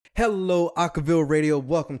Hello, Acapella Radio.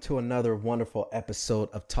 Welcome to another wonderful episode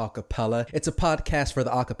of Talkapella. It's a podcast for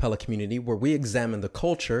the acapella community where we examine the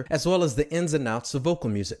culture as well as the ins and outs of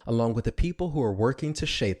vocal music, along with the people who are working to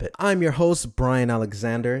shape it. I'm your host, Brian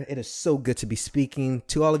Alexander. It is so good to be speaking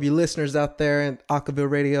to all of you listeners out there in Acapella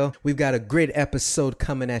Radio. We've got a great episode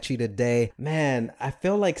coming at you today. Man, I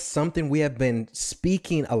feel like something we have been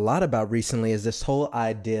speaking a lot about recently is this whole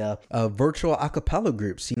idea of virtual acapella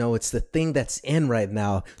groups. You know, it's the thing that's in right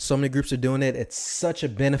now. So many groups are doing it. It's such a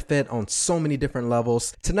benefit on so many different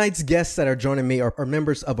levels. Tonight's guests that are joining me are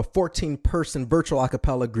members of a 14-person virtual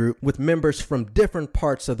acapella group with members from different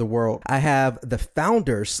parts of the world. I have the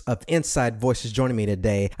founders of Inside Voices joining me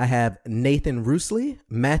today. I have Nathan Roosley,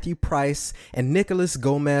 Matthew Price, and Nicholas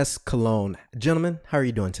Gomez Colon. Gentlemen, how are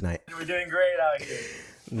you doing tonight? We're doing great out here.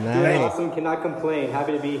 Nice. Doing awesome. Cannot complain.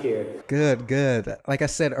 Happy to be here. Good. Like I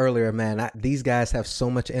said earlier, man, these guys have so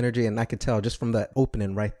much energy, and I could tell just from that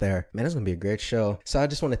opening right there. Man, it's going to be a great show. So I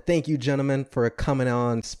just want to thank you, gentlemen, for coming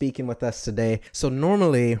on, speaking with us today. So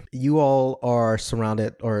normally, you all are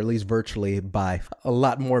surrounded, or at least virtually, by a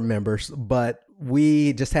lot more members, but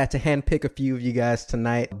we just had to handpick a few of you guys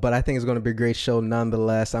tonight, but I think it's going to be a great show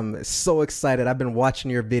nonetheless. I'm so excited. I've been watching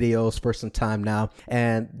your videos for some time now,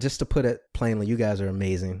 and just to put it plainly, you guys are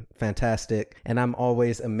amazing, fantastic, and I'm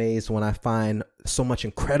always amazed when I find so much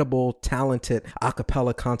incredible, talented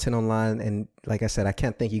acapella content online. And like I said, I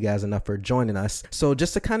can't thank you guys enough for joining us. So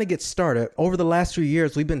just to kind of get started, over the last few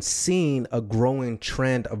years, we've been seeing a growing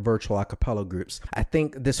trend of virtual acapella groups. I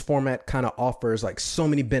think this format kind of offers like so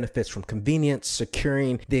many benefits, from convenience,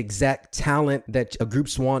 securing the exact talent that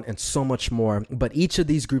groups want, and so much more. But each of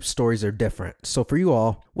these group stories are different. So for you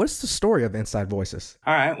all, what's the story of Inside Voices?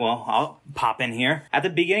 All right, well, I'll pop in here. At the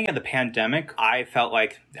beginning of the pandemic, I felt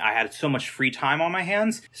like I had so much free time on my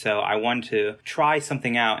hands, so I wanted to try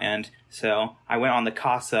something out, and so I went on the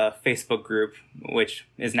Casa Facebook group, which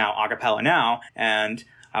is now Acapella Now, and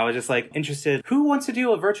I was just like interested, who wants to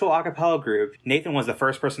do a virtual acapella group? Nathan was the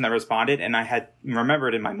first person that responded, and I had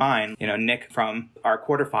remembered in my mind, Nick from our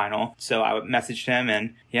quarterfinal, so I messaged him,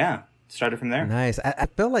 and yeah, started from there. Nice. I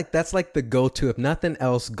feel like that's like the go-to. If nothing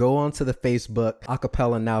else, go onto the Facebook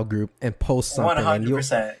Acapella Now group and post something.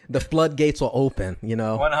 100%. And the floodgates will open,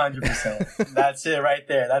 100%. That's it right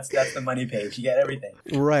there. That's the money page. You get everything.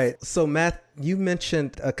 Right. So Matt, you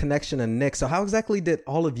mentioned a connection to Nick. So how exactly did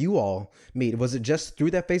all of you all meet? Was it just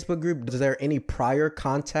through that Facebook group? Was there any prior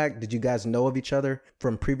contact? Did you guys know of each other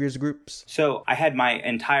from previous groups? So I had my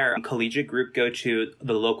entire collegiate group go to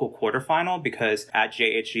the local quarterfinal because at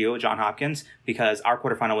JHU, John Hopkins, because our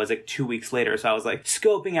quarterfinal was like 2 weeks later. So I was like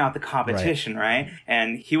scoping out the competition, right?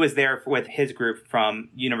 And he was there with his group from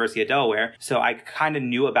University of Delaware. So I kind of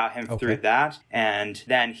knew about him through that. And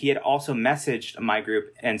then he had also messaged my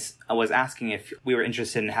group and was asking if we were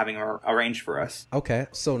interested in having her arranged for us. Okay.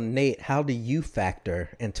 So Nate, how do you factor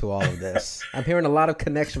into all of this? I'm hearing a lot of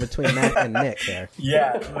connection between Matt and Nick there.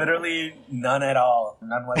 Yeah, literally none at all.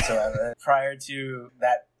 None whatsoever. Prior to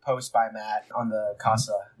that post by Matt on the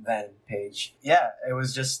Casa then page. Yeah, it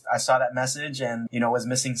was just, I saw that message and, was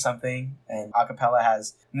missing something. And acapella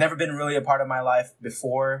has never been really a part of my life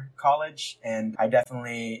before college. And I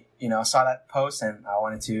definitely, saw that post and I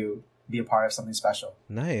wanted to be a part of something special.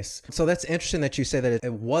 Nice. So that's interesting that you say that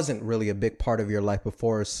it wasn't really a big part of your life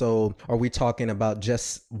before. So are we talking about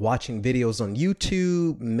just watching videos on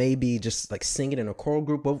YouTube, maybe just like singing in a choral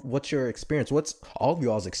group? What's your experience? What's all of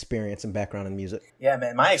y'all's experience and background in music? Yeah,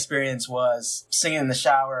 man, my experience was singing in the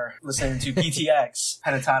shower, listening to PTX,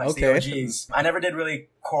 Pentatonics, the OGs. I never did really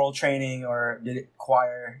choral training or did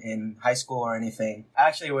choir in high school or anything. I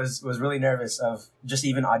actually was really nervous of just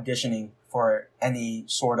even auditioning for any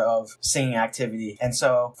sort of singing activity. And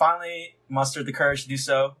so finally mustered the courage to do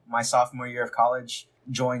so my sophomore year of college,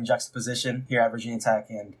 joined Juxtaposition here at Virginia Tech.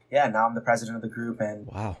 And yeah, now I'm the president of the group and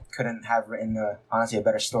couldn't have written honestly a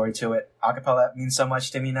better story to it. Acapella means so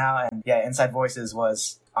much to me now. And yeah, Inside Voices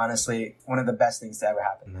was honestly one of the best things to ever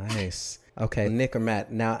happen. Nice. Okay, Nick or Matt,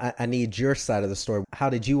 now I need your side of the story. How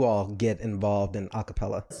did you all get involved in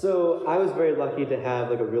acapella? So I was very lucky to have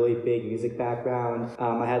like a really big music background.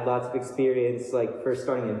 I had lots of experience, like first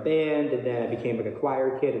starting in band, and then I became like a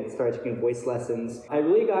choir kid and started taking voice lessons. I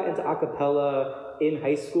really got into acapella in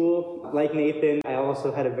high school. Like Nathan, I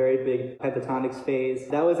also had a very big pentatonics phase.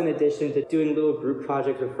 That was in addition to doing little group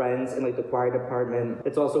projects with friends in like the choir department.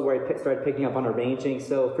 It's also where I started picking up on arranging.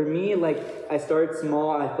 So for me, like I started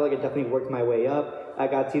small and I feel like I definitely worked my way up. I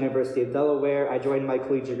got to University of Delaware. I joined my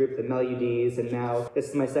collegiate group, the Melodies, and now this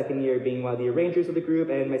is my second year being one of the arrangers of the group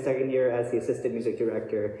and my second year as the assistant music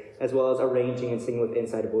director, as well as arranging and singing with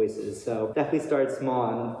Inside Voices. So definitely started small.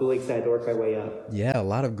 I'm really excited to work my way up. Yeah, a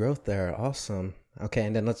lot of growth there. Awesome. Okay,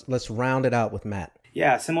 and then let's round it out with Matt.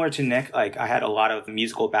 Yeah, similar to Nick, like I had a lot of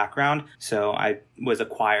musical background. So I was a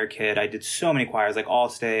choir kid. I did so many choirs, like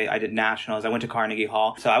All-State. I did nationals. I went to Carnegie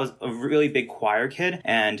Hall. So I was a really big choir kid.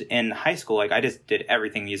 And in high school, like I just did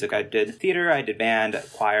everything music. I did theater, I did band,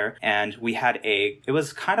 choir, and we had it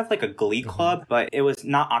was kind of like a glee club, but it was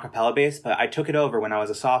not a cappella based, but I took it over when I was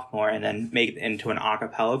a sophomore and then made it into an a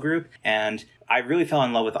cappella group. And I really fell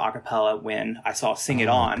in love with acapella when I saw Sing It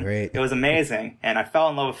On. Great. It was amazing. And I fell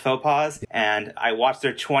in love with Faux Pas, and I watched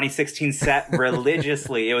their 2016 set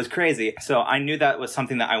religiously. It was crazy. So I knew that was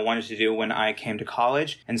something that I wanted to do when I came to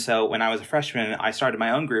college. And so when I was a freshman, I started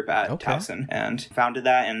my own group at Towson and founded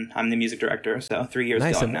that, and I'm the music director. So 3 years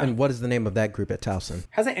ago now. And what is the name of that group at Towson?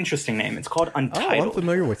 Has an interesting name. It's called Untitled. Oh, I'm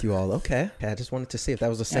familiar with you all. Okay. I just wanted to see if that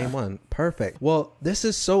was the same one. Perfect. Well, this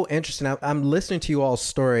is so interesting. I'm listening to you all's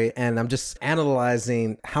story, and I'm just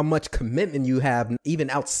analyzing how much commitment you have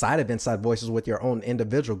even outside of Inside Voices with your own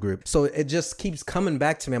individual group. So it just keeps coming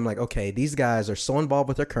back to me. I'm like, okay, these guys are so involved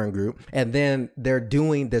with their current group, and then they're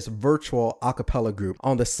doing this virtual a cappella group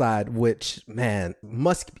on the side, which, man,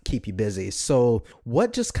 must keep you busy. So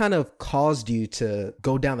what just kind of caused you to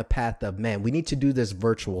go down the path of, man, we need to do this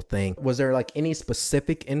virtual thing? Was there like any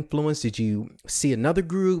specific influence? Did you see another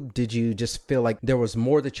group? Did you just feel like there was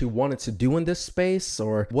more that you wanted to do in this space?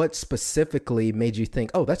 Or what specifically made you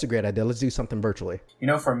think, oh, that's a great idea, let's do something virtually? You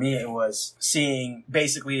know, for me, it was seeing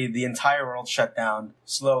basically the entire world shut down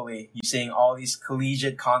slowly. You seeing all these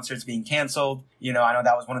collegiate concerts being canceled. You know, I know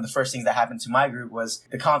that was one of the first things that happened to my group was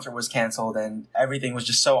the concert was canceled and everything was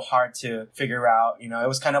just so hard to figure out. You know, it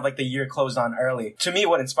was kind of like the year closed on early. To me,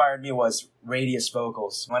 what inspired me was Radius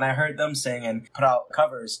vocals. When I heard them sing and put out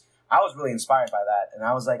covers, I was really inspired by that. And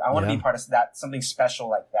I was like, I want to be part of that, something special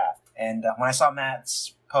like that. And when I saw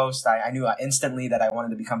Matt's post, I knew instantly that I wanted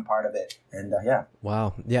to become part of it. And yeah.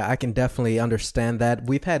 Wow. Yeah, I can definitely understand that.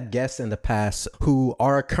 We've had guests in the past who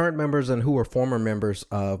are current members and who are former members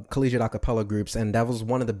of collegiate a cappella groups. And that was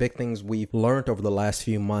one of the big things we've learned over the last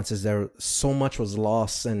few months is there so much was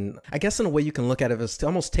lost. And I guess in a way you can look at it as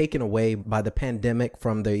almost taken away by the pandemic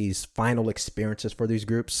from these final experiences for these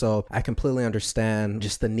groups. So I completely understand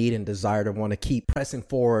just the need and desire to want to keep pressing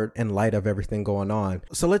forward in light of everything going on.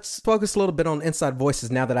 So let's focus a little bit on Inside Voices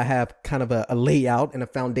now that I have kind of a layout and a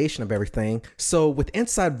foundation of everything. So with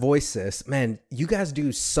Inside Voices, man, you guys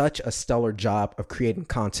do such a stellar job of creating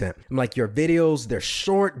content. Like your videos, they're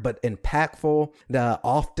short but impactful,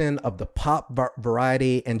 often of the pop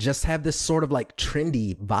variety, and just have this sort of like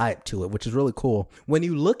trendy vibe to it, which is really cool. When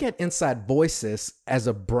you look at Inside Voices as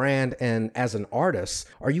a brand and as an artist,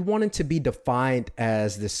 are you wanting to be defined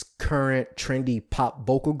as this current trendy pop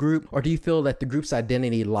vocal group, or do you feel that the group's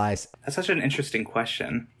identity lies? That's such an interesting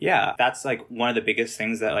question. Yeah, that's like one of the biggest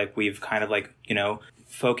things that like we've kind of like, you know,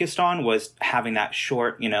 focused on was having that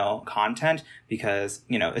short, you know, content because,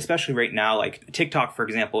 you know, especially right now, like TikTok, for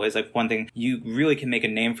example, is like one thing you really can make a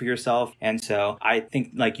name for yourself. And so I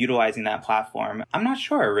think like utilizing that platform, I'm not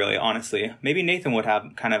sure really, honestly. Maybe Nathan would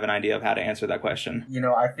have kind of an idea of how to answer that question. You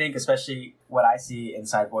know, I think especially what I see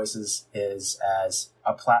Inside Voices is as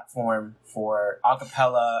a platform for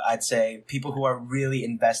acapella, I'd say people who are really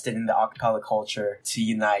invested in the acapella culture to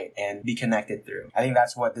unite and be connected through. I think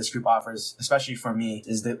that's what this group offers, especially for me,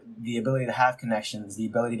 is the ability to have connections, the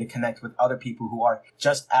ability to connect with other people who are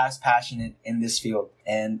just as passionate in this field.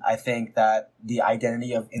 And I think that the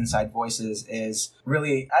identity of Inside Voices is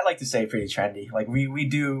really, I like to say, pretty trendy. Like we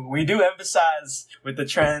do emphasize with the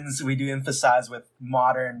trends, we do emphasize with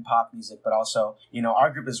modern pop music, but also, you know,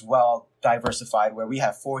 our group is well diversified where we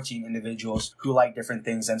have 14 individuals who like different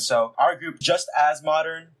things. And so our group just as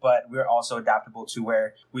modern, but we're also adaptable to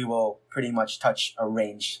where we will pretty much touch a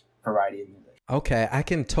range variety of music. Okay, I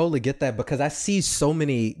can totally get that because I see so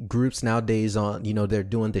many groups nowadays on, you know, they're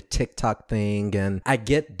doing the TikTok thing, and I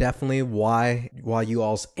get definitely why you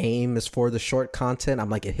all's aim is for the short content. I'm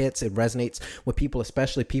like, it hits, it resonates with people,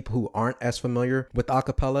 especially people who aren't as familiar with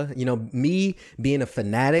acapella. You know, me being a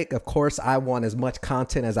fanatic, of course, I want as much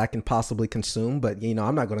content as I can possibly consume, but you know,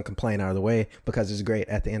 I'm not going to complain out of the way because it's great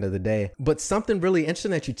at the end of the day. But something really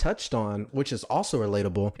interesting that you touched on, which is also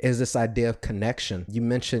relatable, is this idea of connection. You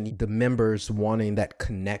mentioned the members wanting that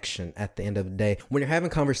connection at the end of the day. When you're having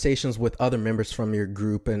conversations with other members from your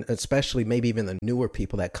group, and especially maybe even the newer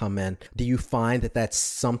people that come in, do you find that that's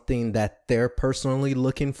something that they're personally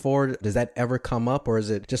looking for? Does that ever come up, or is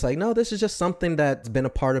it just like, no, this is just something that's been a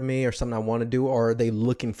part of me or something I want to do, or are they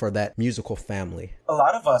looking for that musical family? A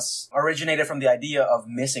lot of us originated from the idea of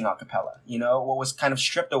missing a cappella. You know, what was kind of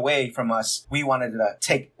stripped away from us, we wanted to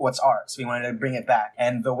take what's ours. We wanted to bring it back.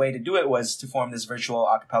 And the way to do it was to form this virtual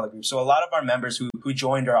a cappella group. So a lot of our members who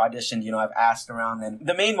joined or auditioned, you know, I've asked around, and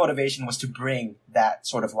the main motivation was to bring that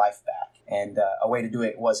sort of life back. And a way to do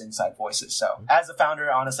it was Inside Voices. So as a founder,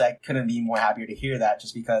 honestly, I couldn't be more happier to hear that,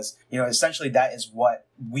 just because, you know, essentially that is what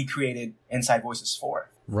we created Inside Voices for.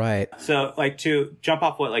 Right. So, like, to jump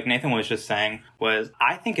off what, like, Nathan was just saying, was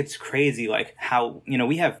I think it's crazy, like, how, you know,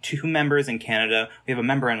 we have 2 members in Canada, we have a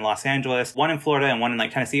member in Los Angeles, 1 in Florida, and 1 in,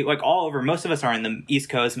 like, Tennessee, like, all over. Most of us are in the East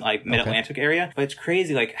Coast, like, Mid-Atlantic area, but it's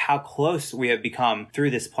crazy, like, how close we have become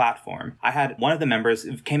through this platform. I had one of the members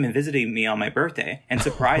who came and visited me on my birthday and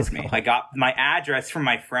surprised me. I got my address from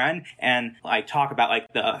my friend and, like, talk about,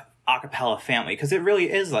 like, the acapella family, because it really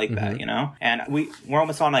is like that, you know. And we're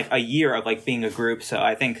almost on like a year of like being a group, so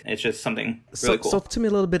I think it's just something really cool. So tell me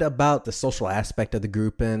a little bit about the social aspect of the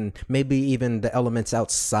group, and maybe even the elements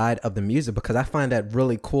outside of the music, because I find that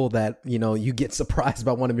really cool that, you know, you get surprised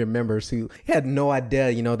by one of your members who had no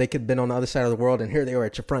idea, you know, they could have been on the other side of the world and here they were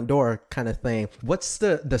at your front door kind of thing. What's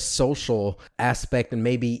the social aspect and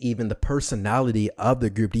maybe even the personality of the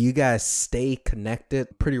group? Do you guys stay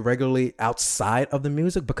connected pretty regularly outside of the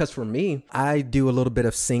music? Because for me, I do a little bit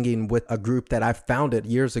of singing with a group that I founded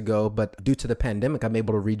years ago, but due to the pandemic, I'm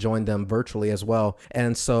able to rejoin them virtually as well.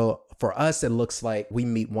 And so for us, it looks like we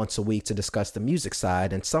meet once a week to discuss the music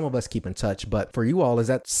side, and some of us keep in touch. But for you all, is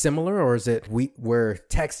that similar, or is it we're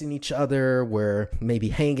texting each other, we're maybe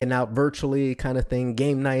hanging out virtually kind of thing,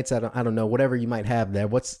 game nights? I don't know, whatever you might have there.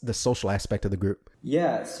 What's the social aspect of the group?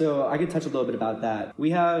 Yeah, so I could touch a little bit about that.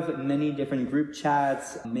 We have many different group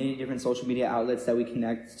chats, many different social media outlets that we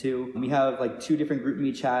connect to. We have like 2 different group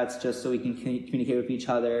me chats just so we can communicate with each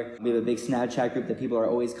other. We have a big Snapchat group that people are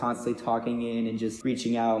always constantly talking in and just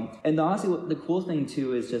reaching out. And honestly, the cool thing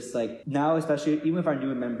too is just like now, especially even with our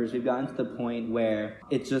newer members, we've gotten to the point where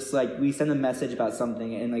it's just like we send a message about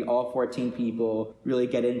something and like all 14 people really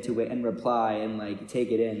get into it and reply and like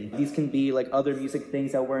take it in. These can be like other music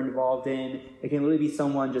things that we're involved in. It can really be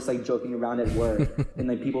someone just like joking around at work and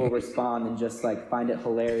like people will respond and just like find it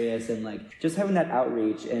hilarious, and like just having that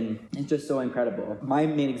outreach, and it's just so incredible. My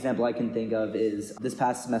main example I can think of is this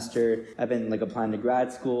past semester I've been like applying to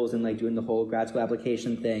grad schools and like doing the whole grad school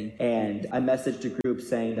application thing, and I messaged a group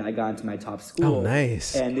saying that I got into my top school. Oh,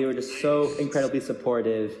 nice. And they were just so incredibly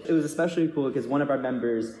supportive. It was especially cool because one of our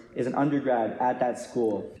members is an undergrad at that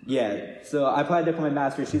school. Yeah, so I applied there for my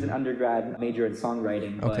master's. She's an undergrad major in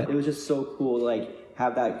songwriting, but it was just so cool, like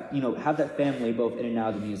have that family both in and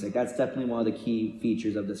out of the music. That's definitely one of the key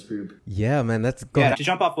features of this group. Yeah, man, that's good. Yeah, to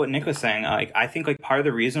jump off what Nick was saying, like I think like part of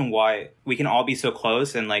the reason why we can all be so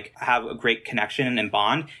close and like have a great connection and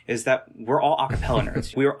bond is that we're all acapella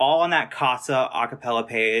nerds. We were all on that Casa acapella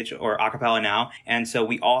page or Acapella Now, and so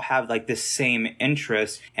we all have like this same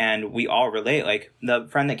interest and we all relate. Like the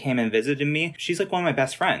friend that came and visited me, she's like one of my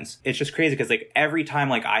best friends. It's just crazy because like every time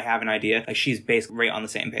like I have an idea, like she's basically right on the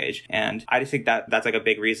same page, and I just think that that's like a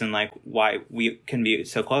big reason like why we can be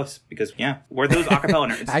so close, because we're those acapella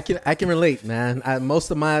nerds. I can relate, man.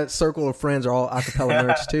 Most of my circle of friends are all acapella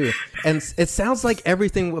nerds too, and it sounds like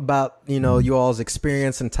everything about you all's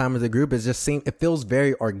experience and time of the group is just it feels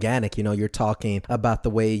very organic. You're talking about the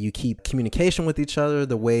way you keep communication with each other,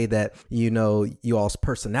 the way that you all's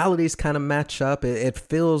personalities kind of match up. It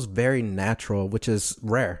feels very natural, which is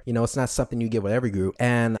rare. It's not something you get with every group,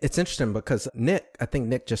 and it's interesting because I think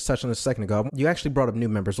Nick just touched on this a second ago. You actually brought up new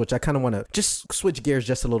members, which I kind of want to just switch gears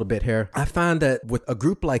just a little bit here. I find that with a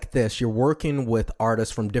group like this, you're working with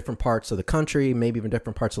artists from different parts of the country, maybe even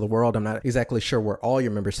different parts of the world. I'm not exactly sure where all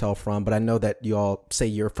your members hail from, but I know that you all say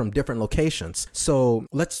you're from different locations. So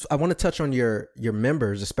I want to touch on your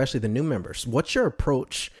members, especially the new members. What's your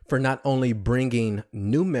approach for not only bringing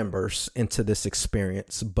new members into this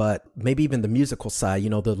experience, but maybe even the musical side,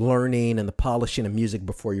 the learning and the polishing of music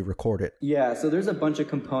before you record it? Yeah, so there's a bunch of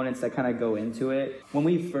components that kind of go into it. When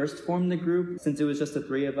we first formed the group, since it was just the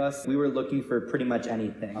 3 of us, we were looking for pretty much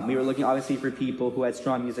anything. We were looking obviously for people who had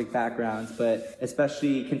strong music backgrounds, but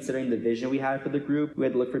especially considering the vision we had for the group, we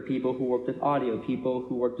had to look for people who worked with audio, people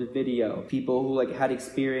who worked with video, people who had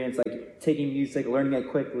experience taking music, learning it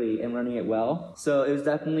quickly and learning it well. So it was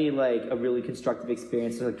definitely a really constructive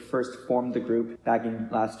experience to first form the group back in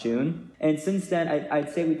last June. And since then,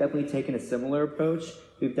 I'd say we've definitely taken a similar approach.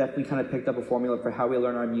 we've definitely kind of picked up a formula for how we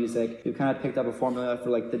learn our music. We've kind of picked up a formula for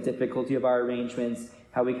like the difficulty of our arrangements,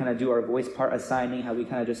 how we kind of do our voice part assigning, how we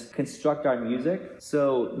kind of just construct our music.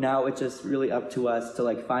 So now it's just really up to us to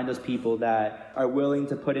like find those people that are willing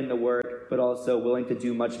to put in the work, but also willing to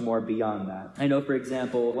do much more beyond that. I know, for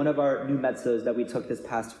example, one of our new mezzos that we took this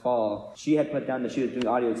past fall, she had put down that she was doing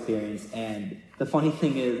audio experience, and the funny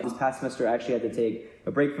thing is this past semester I actually had to take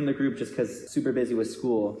a break from the group just because super busy with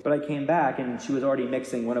school. But I came back and she was already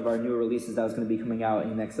mixing one of our new releases that was going to be coming out in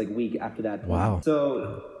the next like week after that. Wow.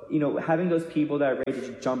 So, you know, having those people that are ready to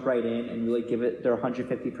just jump right in and really give it their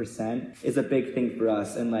 150% is a big thing for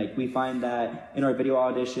us. And like we find that in our video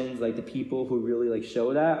auditions, like the people who really like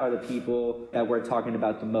show that are the people that we're talking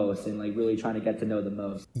about the most and like really trying to get to know the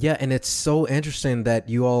most. Yeah, and it's so interesting that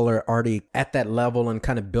you all are already at that level and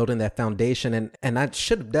kind of building that foundation. And I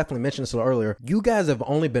should have definitely mentioned this a little earlier. You guys have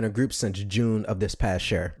only been a group since June of this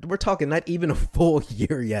past year. We're talking not even a full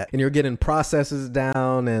year yet. And you're getting processes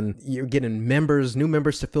down and you're getting new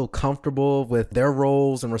members to feel comfortable with their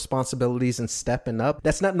roles and responsibilities and stepping up.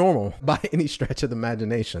 That's not normal by any stretch of the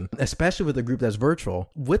imagination, especially with a group that's virtual.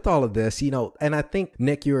 With all of this, you know, and I think,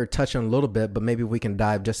 Nick, you were touching a little bit, but maybe we can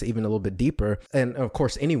dive just even a little bit deeper. And of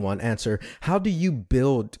course, anyone answer, how do you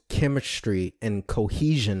build chemistry and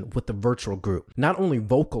cohesion with the virtual group? Not only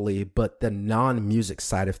vocally, but the non-music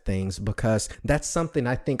side of things, because that's something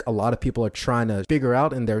I think a lot of people are trying to figure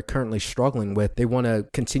out and they're currently struggling with. They want to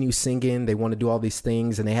continue singing, they want to do all these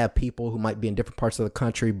things, and they have people who might be in different parts of the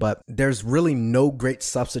country, but there's really no great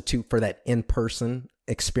substitute for that in-person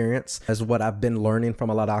experience, as what I've been learning from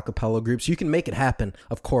a lot of acapella groups. You can make it happen,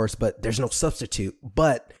 of course, but there's no substitute.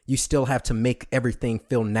 But you still have to make everything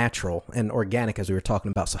feel natural and organic, as we were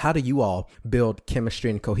talking about. So how do you all build chemistry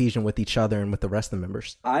and cohesion with each other and with the rest of the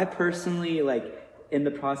members? I personally in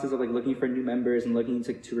the process of like looking for new members and looking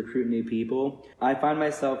to recruit new people, I find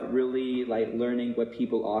myself really like learning what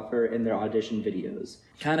people offer in their audition videos.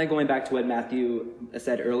 Kind of going back to what Matthew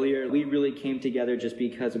said earlier, we really came together just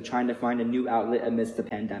because of trying to find a new outlet amidst the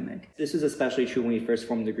pandemic. This was especially true when we first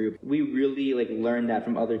formed the group. We really like learned that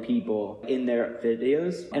from other people in their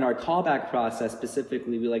videos. In our callback process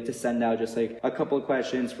specifically, we like to send out just like a couple of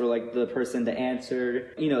questions for like the person to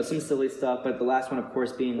answer, you know, some silly stuff. But the last one, of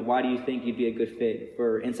course, being, why do you think you'd be a good fit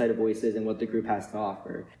for Inside of Voices and what the group has to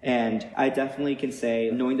offer? And I definitely can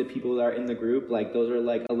say, knowing the people that are in the group, like those are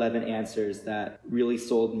like 11 answers that really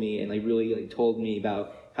sold me and like really like told me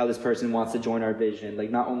about how this person wants to join our vision.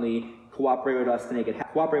 Like not only cooperate with us to make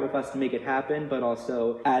it happen, but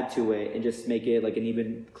also add to it and just make it like an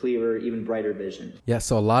even clearer, even brighter vision. Yeah,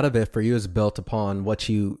 so a lot of it for you is built upon what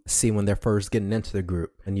you see when they're first getting into the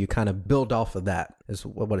group, and you kind of build off of that is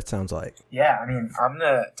what it sounds like. Yeah, I mean, I'm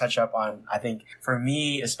gonna touch up on, I think for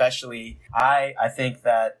me especially, I think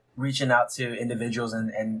that reaching out to individuals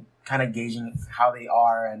and kind of gauging how they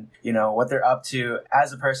are and, you know, what they're up to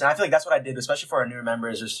as a person. I feel like that's what I did, especially for our newer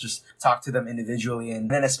members, is just talk to them individually.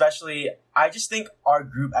 And then especially, I just think our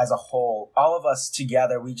group as a whole, all of us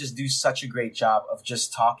together, we just do such a great job of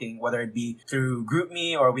just talking, whether it be through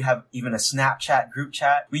GroupMe or we have even a Snapchat group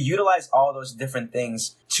chat. We utilize all those different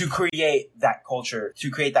things to create that culture,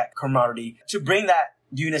 to create that camaraderie, to bring that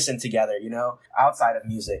unison together, you know, outside of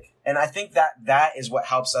music. And I think that is what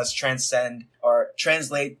helps us transcend or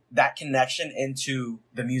translate that connection into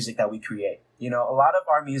the music that we create. You know, a lot of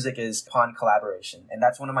our music is upon collaboration, and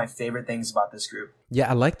that's one of my favorite things about this group. Yeah,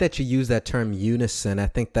 I like that you use that term unison. I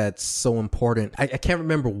think that's so important. I can't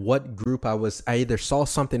remember what group I either saw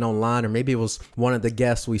something online or maybe it was one of the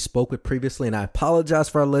guests we spoke with previously. And I apologize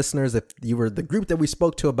for our listeners if you were the group that we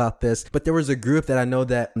spoke to about this, but there was a group that I know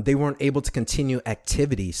that they weren't able to continue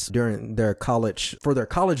activities during their college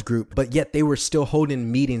group, but yet they were still holding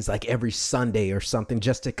meetings like every Sunday or something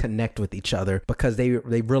just to connect with each other because they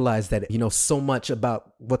realized that, you know, so much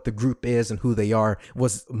about what the group is and who they are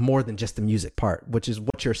was more than just the music part, which is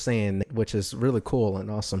what you're saying, which is really cool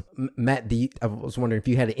and awesome. Matt, I was wondering if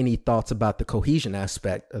you had any thoughts about the cohesion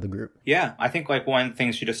aspect of the group. Yeah, I think like one of the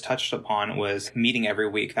things you just touched upon was meeting every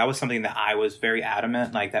week. That was something that I was very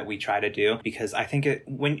adamant like that we try to do, because I think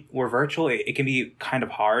when we're virtual, it can be kind of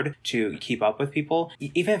hard to keep up with people,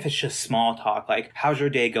 even if it's just small talk, like how's your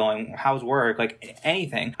day going? How's work? Like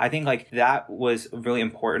anything. I think like that was really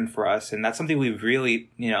important for us. And that's something we really,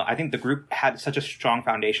 you know, I think the group had such a strong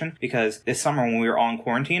foundation because this summer when we were all in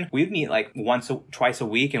quarantine, we'd meet like twice a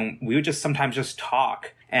week and we would just sometimes just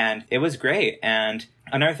talk. And it was great. And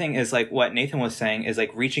Another thing is like what Nathan was saying is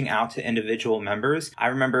like reaching out to individual members. I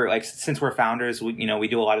remember like since we're founders, we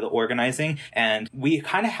do a lot of the organizing, and we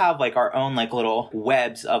kind of have like our own like little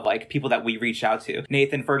webs of like people that we reach out to.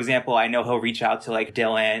 Nathan, for example, I know he'll reach out to like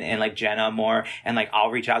Dylan and like Jenna more, and like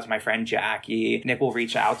I'll reach out to my friend Jackie. Nick will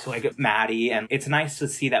reach out to like Maddie, and it's nice to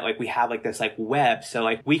see that like we have like this like web, so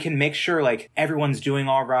like we can make sure like everyone's doing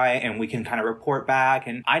all right, and we can kind of report back.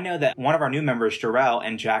 And I know that one of our new members, Jarrell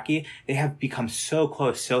and Jackie, they have become so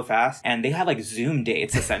close so fast, and they have like Zoom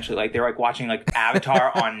dates essentially. Like they're like watching like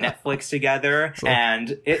Avatar on Netflix together,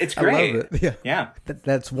 and it's great. I love it. Yeah.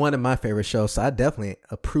 That's one of my favorite shows, so I definitely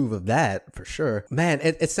approve of that for sure. Man,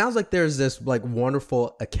 it sounds like there's this like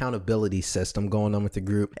wonderful accountability system going on with the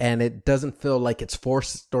group, and it doesn't feel like it's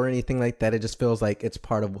forced or anything like that. It just feels like it's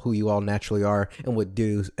part of who you all naturally are and would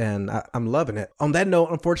do, and I'm loving it. On that note,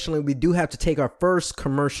 unfortunately, we do have to take our first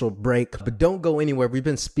commercial break, but don't go anywhere. We've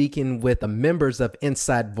been speaking with the members of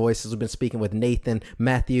Inside Voices. We've been speaking with Nathan,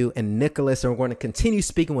 Matthew, and Nicholas, and we're going to continue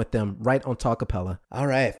speaking with them right on Talkapella. All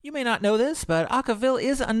right. You may not know this, but Acaville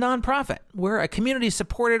is a nonprofit. We're a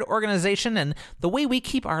community-supported organization, and the way we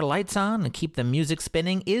keep our lights on and keep the music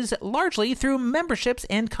spinning is largely through memberships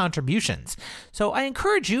and contributions. So I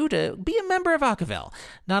encourage you to be a member of Acaville.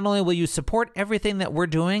 Not only will you support everything that we're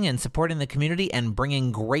doing and supporting the community and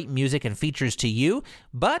bringing great music and features to you,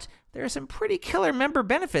 but there are some pretty killer member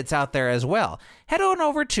benefits out there as well. Head on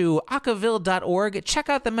over to acaville.org, check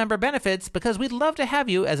out the member benefits, because we'd love to have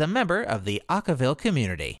you as a member of the Acaville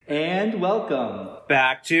community. And welcome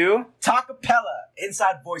Back to Talkapella,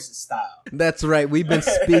 Inside Voices style. That's right. We've been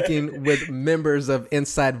speaking with members of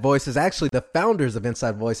Inside Voices, actually the founders of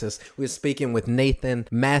Inside Voices. We're speaking with Nathan,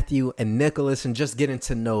 Matthew, and Nicholas, and just getting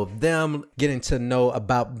to know them, getting to know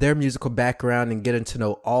about their musical background, and getting to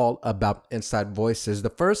know all about Inside Voices. The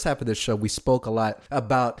first half of the show, we spoke a lot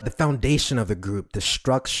about the foundation of the group, the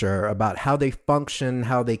structure, about how they function,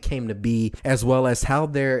 how they came to be, as well as how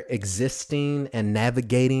they're existing and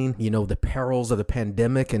navigating, the perils of the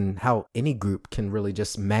pandemic, and how any group can really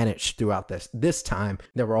just manage throughout this time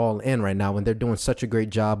that we're all in right now. And they're doing such a great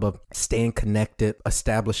job of staying connected,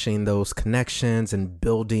 establishing those connections, and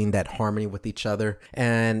building that harmony with each other.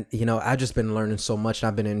 And, I've just been learning so much, and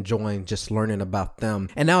I've been enjoying just learning about them.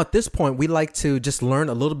 And now at this point, we like to just learn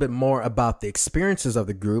a little bit more about the experiences of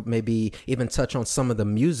the group, maybe even touch on some of the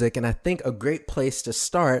music. And I think a great place to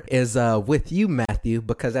start is with you, Matthew,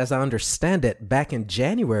 because as I understand it, back in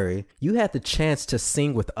January, you had the chance to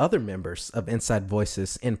sing with other members of Inside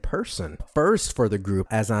Voices in person. First for the group,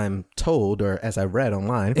 as I'm told, or as I read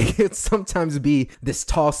online, it can sometimes be this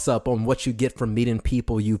toss-up on what you get from meeting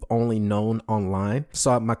people you've only known online.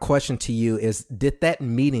 So my question to you is, did that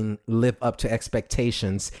meeting live up to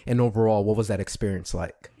expectations? And overall, what was that experience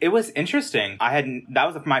like? It was interesting.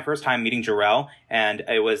 That was my first time meeting Jarrell, and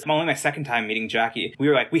it was only my second time meeting Jackie. We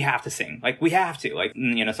were like, we have to sing. Like, we have to. Like,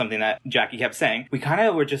 something that Jackie kept saying. We kind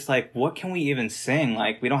of were just like, what can we even sing?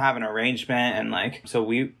 Like, we don't have an arrangement, and like, so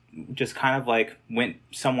we just kind of like went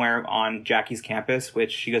somewhere on Jackie's campus,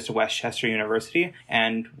 which she goes to Westchester University,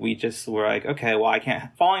 and we just were like, okay, well, I can't.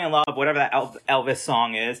 Falling in Love, whatever that Elvis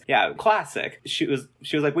song is, yeah, classic. She was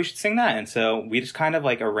like, we should sing that, and so we just kind of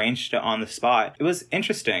like arranged it on the spot. It was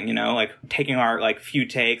interesting, like taking our like few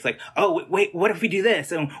takes, like, oh wait, what if we do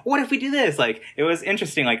this, and what if we do this? Like, it was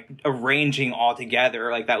interesting, like arranging all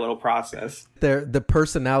together, like that little process. The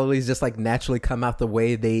personalities just like naturally come out the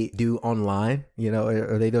way they do online,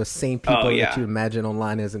 or they those same people that you imagine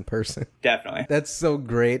online as in person. Definitely. That's so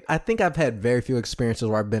great. I think I've had very few experiences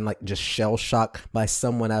where I've been like just shell shocked by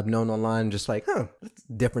someone I've known online, just like, that's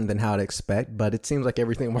different than how I'd expect. But it seems like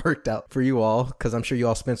everything worked out for you all, because I'm sure you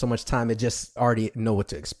all spend so much time and just already know what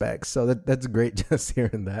to expect. So that's great just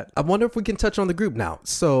hearing that. I wonder if we can touch on the group now.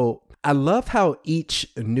 So I love how each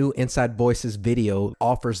new Inside Voices video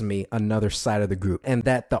offers me another side of the group, and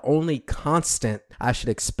that the only constant I should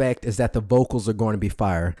expect is that the vocals are going to be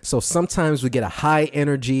fire. So sometimes we get a high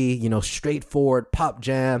energy, straightforward pop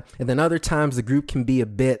jam, and then other times the group can be a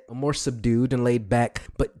bit more subdued and laid back,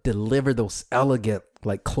 but deliver those elegant,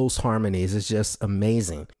 like close harmonies. Is just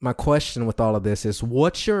amazing. My question with all of this is,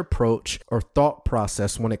 what's your approach or thought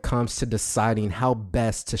process when it comes to deciding how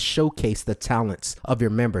best to showcase the talents of your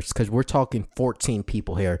members? Because we're talking 14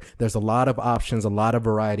 people here. There's a lot of options, a lot of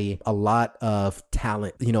variety, a lot of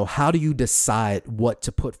talent. How do you decide what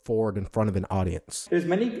to put forward in front of an audience? There's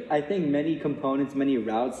many components, many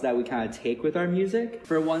routes that we kind of take with our music.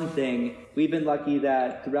 For one thing, we've been lucky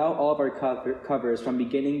that throughout all of our covers from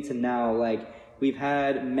beginning to now, like, we've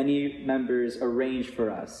had many members arrange for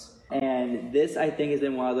us. And this, I think, has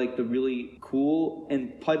been one of like the really cool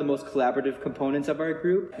and probably the most collaborative components of our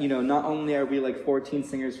group. You know, not only are we like 14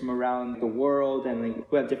 singers from around the world and like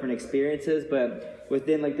who have different experiences, but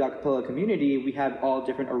within like the acapella community, we have all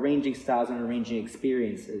different arranging styles and arranging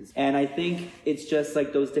experiences. And I think it's just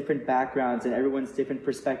like those different backgrounds and everyone's different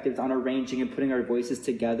perspectives on arranging and putting our voices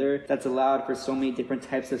together that's allowed for so many different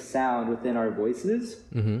types of sound within our voices.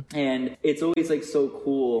 And it's always like so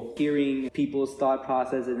cool hearing people's thought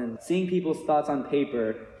process and then seeing people's thoughts on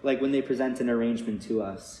paper, like when they present an arrangement to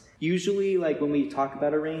us. Usually, like when we talk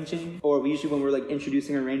about arranging, or usually when we're like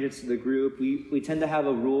introducing arrangements to the group, we tend to have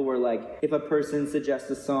a rule where like if a person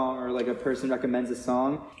suggests a song or like a person recommends a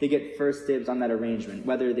song, they get first dibs on that arrangement,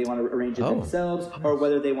 whether they want to arrange it themselves or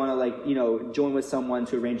whether they want to like, you know, join with someone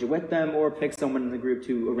to arrange it with them or pick someone in the group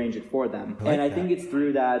to arrange it for them. And I think it's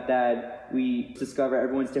through that we discover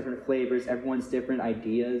everyone's different flavors, everyone's different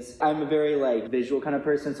ideas. I'm a very like visual kind of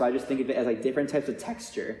person, so I just think of it as like different types of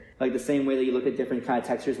texture, like the same way that you look at different kind of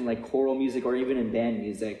textures in like choral music or even in band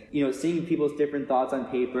music. You know, seeing people's different thoughts on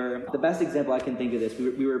paper. The best example I can think of this,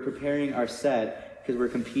 we were preparing our set because we're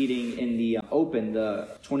competing in the Open, the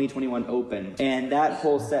 2021 Open. And that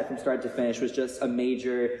whole set from start to finish was just a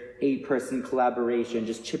major 8-person collaboration,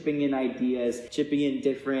 just chipping in ideas, chipping in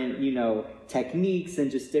different, you know, techniques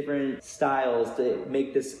and just different styles to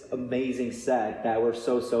make this amazing set that we're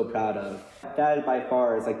so proud of. That by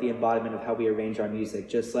far is like the embodiment of how we arrange our music,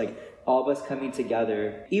 just like all of us coming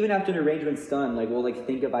together. Even after an arrangement's done, like we'll like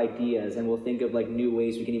think of ideas and we'll think of like new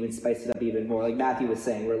ways we can even spice it up even more. Like Matthew was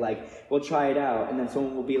saying, we're like, we'll try it out, and then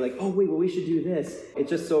someone will be like, oh wait, well we should do this. It's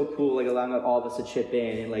just so cool, like allowing all of us to chip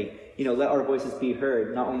in and like, you know, let our voices be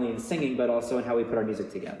heard, not only in singing, but also in how we put our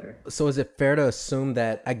music together. So is it fair to assume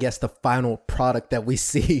that, I guess, the final product that we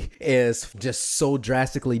see is just so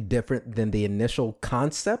drastically different than the initial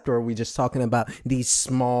concept? Or are we just talking about these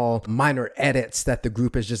small, minor edits that the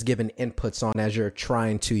group has just given inputs on as you're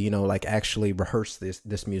trying to, you know, like actually rehearse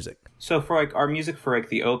this music? So for like our music for like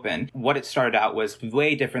the Open, what it started out was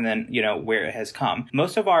way different than, you know, where it has come.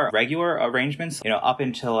 Most of our regular arrangements, you know, up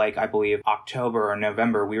until like, I believe October or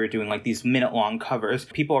November, we were doing like these minute-long covers.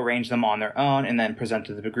 People arrange them on their own and then present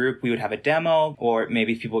to the group. We would have a demo, or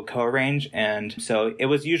maybe people would co-arrange. And so it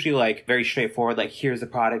was usually like very straightforward, like here's the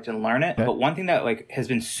product and learn it. Okay. But one thing that like has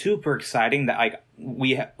been super exciting that like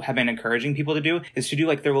we have been encouraging people to do is to do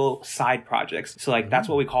like their little side projects. So like that's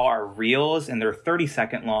what we call our reels, and they're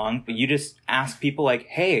 30-second long. You just ask people like,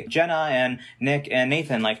 hey, Jenna and Nick and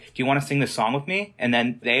Nathan, like, do you want to sing this song with me? And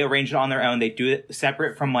then they arrange it on their own. They do it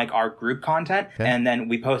separate from like our group content. Okay. And then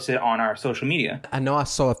we post it on our social media. I know I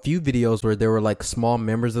saw a few videos where there were like small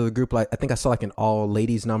members of the group. Like I think I saw like an all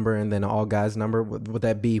ladies number and then an all guys number. Would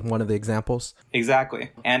that be one of the examples?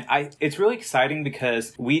 Exactly. And it's really exciting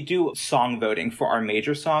because we do song voting for our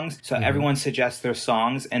major songs. So everyone suggests their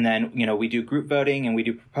songs, and then, you know, we do group voting and we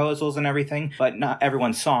do proposals and everything, but not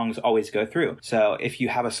everyone's songs always go through. So if you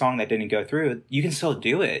have a song that didn't go through, you can still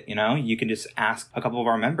do it, you know? You can just ask a couple of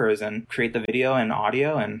our members and create the video and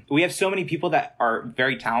audio. And we have so many people that are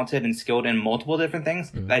very talented and skilled in multiple different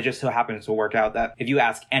things that just so happens to work out that if you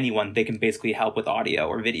ask anyone, they can basically help with audio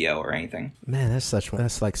or video or anything. Man,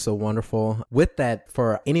 that's like so wonderful. With that,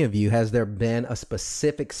 for any of you, has there been a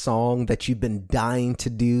specific song that you've been dying to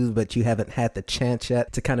do but you haven't had the chance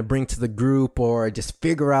yet to kind of bring to the group, or just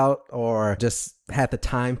figure out, or just had the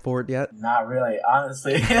time for it yet? Not really,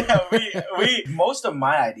 honestly. we most of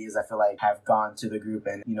my ideas, I feel like, have gone to the group,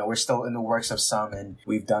 and you know, we're still in the works of some, and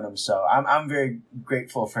we've done them. So I'm very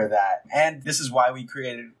grateful for that. And this is why we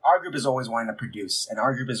created our group. Is always wanting to produce, and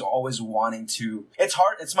our group is always wanting to. It's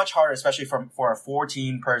hard. It's much harder, especially for a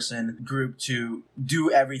 14-person group, to do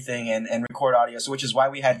everything and record audio. So, which is why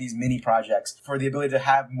we had these mini projects for the ability to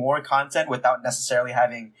have more content without necessarily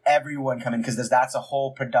having everyone come in, because that's a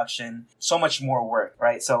whole production, so much more work,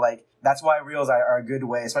 right? So like that's why reels are a good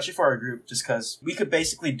way, especially for our group, just because we could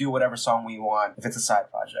basically do whatever song we want if it's a side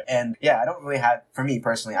project. And yeah, I don't really have, for me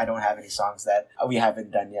personally, I don't have any songs that we haven't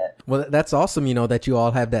done yet. Well, that's awesome, you know, that you all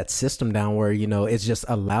have that system down where, you know, it's just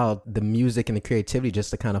allowed the music and the creativity just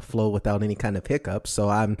to kind of flow without any kind of hiccups. So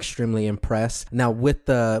I'm extremely impressed. Now with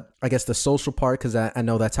the, I guess the social part, because I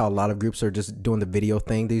know that's how a lot of groups are just doing the video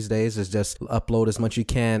thing these days, is just upload as much you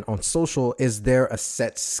can on social. Is there a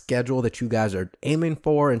set schedule that you guys are aiming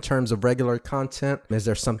for in terms of regular content? Is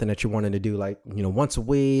there something that you're wanting to do, like, you know, once a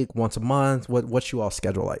week, once a month? What's you all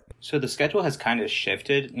schedule like? So the schedule has kind of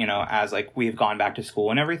shifted, as like we've gone back to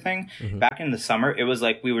school and everything. Mm-hmm. Back in the summer, it was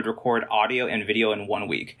like we would record audio and video in 1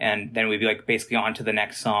 week, and then we'd be like basically on to the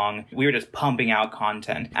next song. We were just pumping out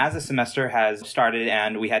content. As the semester has started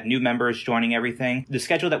and we had new members joining everything, the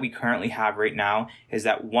schedule that we currently have right now is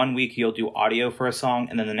that 1 week you'll do audio for a song,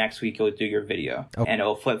 and then the next week you'll do your video. Okay. And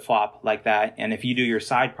it'll flip-flop like that. And if you do your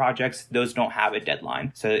side projects, those don't have a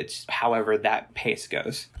deadline. So it's however that pace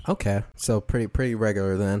goes. Okay, so pretty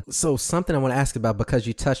regular then. So something I want to ask about, because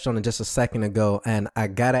you touched on it just a second ago, and I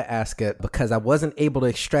gotta ask it because I wasn't able to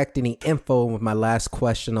extract any info with my last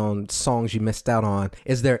question on songs you missed out on.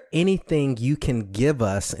 Is there anything you can give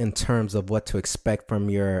us in terms of what to expect from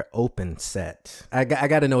your open set? I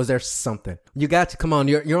gotta know, is there something? You got to, come on,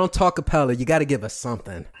 you're on Talkapella, you gotta give us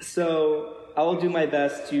something. So I will do my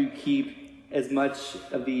best to keep as much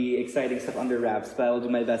of the exciting stuff under wraps, but I will do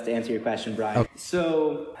my best to answer your question, Brian. Okay.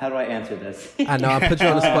 So, how do I answer this? I know, I put you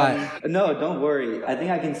on the spot. No, don't worry. I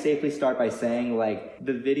think I can safely start by saying, like,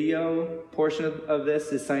 the video portion of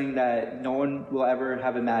this is something that no one will ever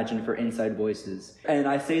have imagined for Inside Voices. And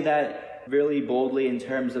I say that really boldly in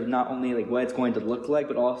terms of not only like what it's going to look like,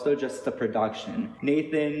 but also just the production.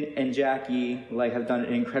 Nathan and Jackie have done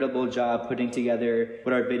an incredible job putting together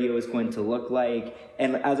what our video is going to look like.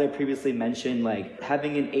 And as I previously mentioned,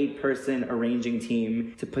 having an 8-person arranging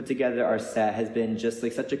team to put together our set has been just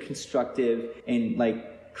such a constructive and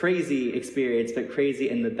crazy experience, but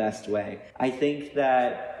crazy in the best way. I think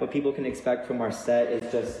that what people can expect from our set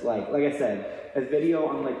is just like I said, a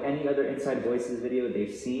video unlike any other Inside Voices video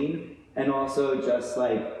they've seen. And also just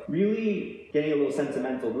really getting a little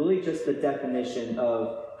sentimental, really just the definition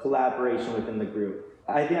of collaboration within the group.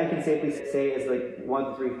 I think I can safely say as one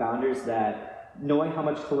of the 3 founders that knowing how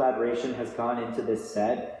much collaboration has gone into this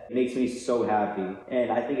set makes me so happy.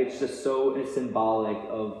 And I think it's just so symbolic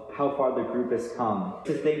of how far the group has come.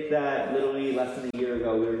 To think that literally less than a year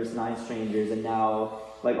ago we were just 9 strangers, and now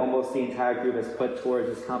almost the entire group has put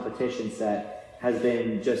towards this competition set has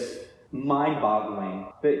been just mind-boggling.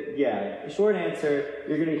 But yeah, short answer,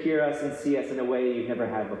 you're going to hear us and see us in a way you've never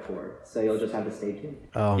had before. So you'll just have to stay tuned.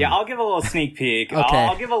 Yeah, I'll give a little sneak peek. Okay.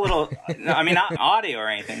 I'll give a little, I mean, not audio or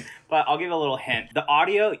anything, but I'll give a little hint. The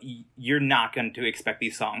audio, you're not going to expect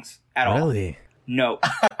these songs at all. Really? No.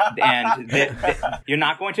 And you're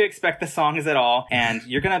not going to expect the songs at all. And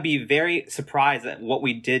you're going to be very surprised at what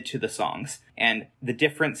we did to the songs and the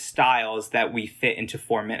different styles that we fit into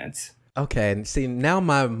 4 minutes. Okay, and see, now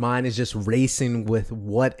my mind is just racing with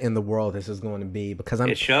what in the world this is going to be, because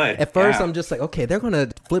it should. At first, yeah. I'm just like, okay, they're going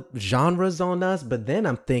to flip genres on us, but then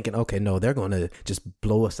I'm thinking, okay, no, they're going to just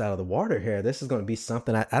blow us out of the water here. This is going to be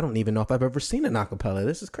something I don't even know if I've ever seen an acapella.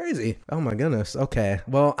 This is crazy. Oh my goodness. Okay,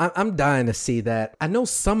 well, I'm dying to see that. I know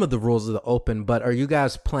some of the rules of the open, but are you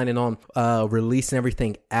guys planning on releasing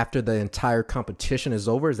everything after the entire competition is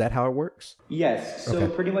over? Is that how it works? Yes. So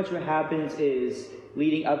pretty much what happens is,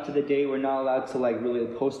 leading up to the day, we're not allowed to really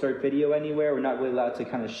post our video anywhere. We're not really allowed to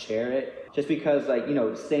kind of share it, just because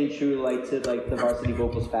staying true to the Varsity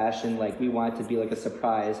Vocals fashion, we want it to be a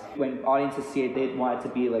surprise. When audiences see it, they want it to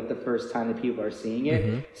be the first time that people are seeing it.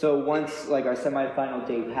 Mm-hmm. So once our semifinal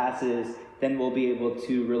date passes, then we'll be able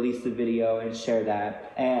to release the video and share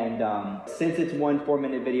that. And since it's 1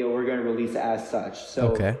 4-minute video, we're going to release it as such.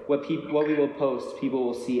 So what we will post, people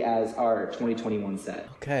will see as our 2021 set.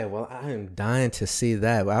 Okay, well, I am dying to see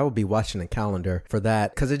that. I will be watching the calendar for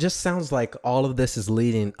that, because it just sounds like all of this is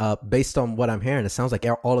leading up, based on what I'm hearing, it sounds like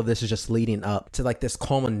all of this is just leading up to this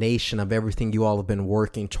culmination of everything you all have been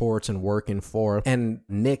working towards and working for. And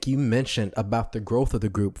Nick, you mentioned about the growth of the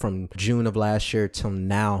group from June of last year till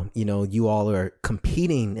now. You all are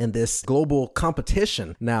competing in this global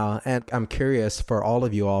competition now, and I'm curious for all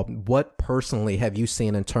of you all, what personally have you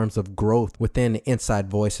seen in terms of growth within Inside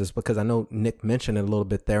Voices? Because I know Nick mentioned it a little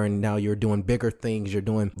bit there, and now you're doing bigger things, you're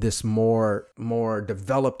doing this more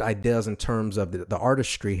developed ideas in terms of the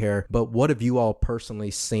artistry here, but what have you all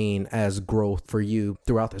personally seen as growth for you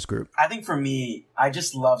throughout this group? I think for me, I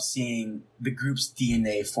just love seeing the group's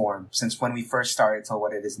DNA form since when we first started to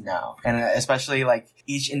what it is now. And especially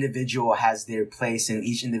each individual has their place, and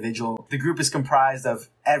the group is comprised of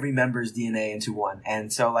every member's DNA into one.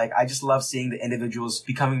 And so I just love seeing the individuals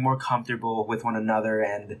becoming more comfortable with one another,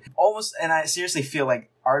 and I seriously feel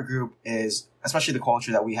our group is, especially the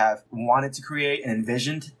culture that we have wanted to create and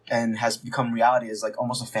envisioned and has become reality, is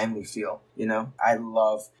almost a family feel, I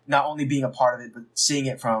love not only being a part of it, but seeing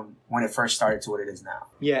it from when it first started to what it is now.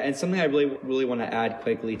 Yeah, and something I really want to add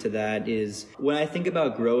quickly to that is, when I think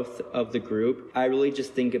about growth of the group, I really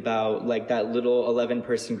just think about that little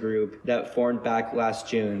 11-person group that formed back last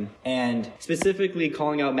June. And specifically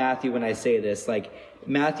calling out Matthew when I say this,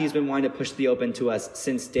 Matthew's been wanting to push the Open to us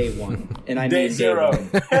since day one, and I Day mean zero.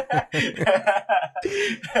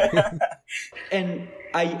 And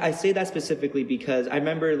I say that specifically because I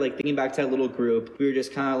remember like thinking back to that little group. We were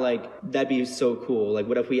just kind of like, that'd be so cool. Like,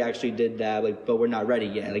 what if we actually did that? Like, but we're not ready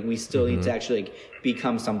yet. Like, we still need to actually like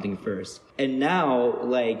become something first. And now,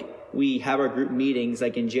 like, we have our group meetings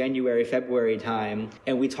like in January, February time,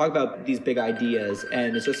 and we talk about these big ideas.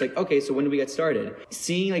 And it's just like, okay, so when do we get started?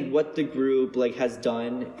 Seeing like what the group like has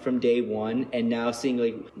done from day one, and now seeing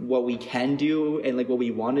like what we can do and like what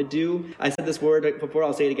we want to do. I said this word before,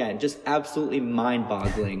 I'll say it again. Just absolutely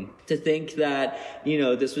mind-boggling to think that, you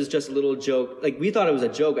know, this was just a little joke. Like, we thought it was a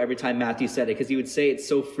joke every time Matthew said it because he would say it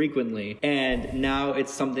so frequently. And now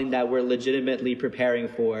it's something that we're legitimately preparing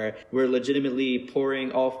for. We're legitimately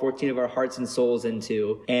pouring all 14 of our hearts and souls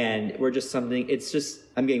into, and we're just something, it's just,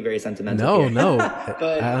 I'm getting very sentimental. No,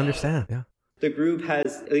 But I understand. Yeah. the group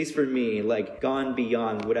has, at least for me, like gone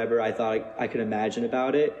beyond whatever I thought I could imagine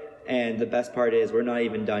about it. And the best part is we're not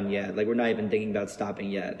even done yet. Like, we're not even thinking about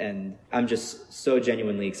stopping yet. And I'm just so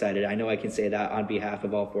genuinely excited. I know I can say that on behalf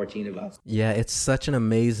of all 14 of us. Yeah, it's such an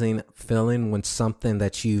amazing feeling when something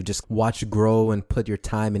that you just watch grow and put your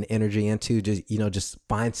time and energy into just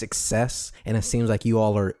find success. And it seems like you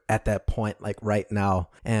all are at that point like right now.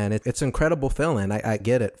 And it's an incredible feeling. I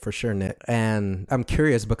get it for sure, Nick. And I'm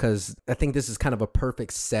curious because I think this is kind of a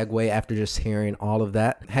perfect segue after just hearing all of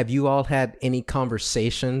that. Have you all had any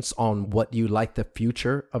conversations on what you like the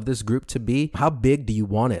future of this group to be? How big do you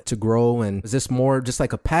want it to grow? And is this more just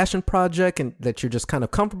like a passion project and that you're just kind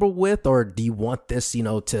of comfortable with? Or do you want this,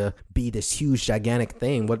 to be this huge, gigantic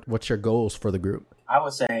thing? What's your goals for the group? I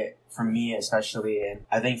would say for me especially, and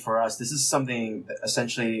I think for us, this is something that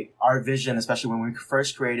essentially our vision, especially when we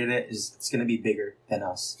first created it, is it's going to be bigger than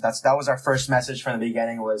us. That was our first message from the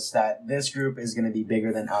beginning, was that this group is going to be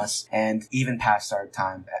bigger than us and even past our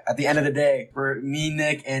time. At the end of the day, for me,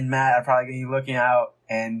 Nick, and Matt are probably going to be looking out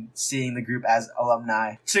and seeing the group as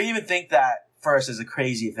alumni. So even think that first is a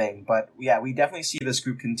crazy thing, but yeah, we definitely see this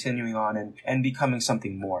group continuing on and becoming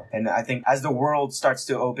something more. And I think as the world starts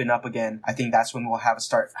to open up again, I think that's when we'll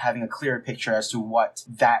start having a clearer picture as to what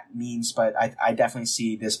that means. But I definitely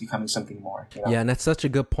see this becoming something more. Yeah, and that's such a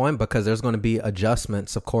good point because there's going to be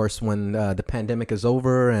adjustments, of course, when the pandemic is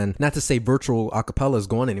over. And not to say virtual acapella is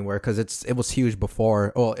going anywhere, because it was huge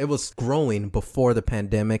before, or it was growing before the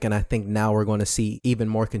pandemic. And I think now we're going to see even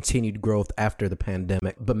more continued growth after the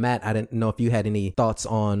pandemic. But Matt, I didn't know if you had any thoughts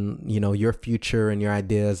on, your future and your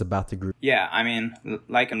ideas about the group. Yeah, I mean,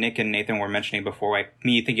 like Nick and Nathan were mentioning before, like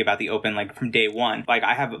me thinking about the Open, like from day one, like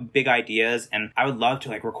I have big ideas and I would love to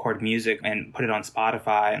like record music and put it on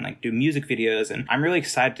Spotify and like do music videos. And I'm really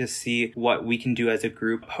excited to see what we can do as a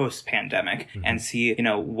group post pandemic and see,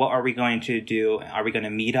 what are we going to do? Are we going to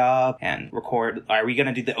meet up and record? Are we going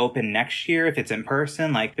to do the Open next year if it's in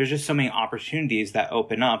person? Like, there's just so many opportunities that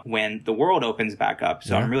open up when the world opens back up.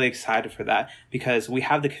 So I'm really excited for that, because we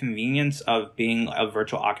have the convenience of being a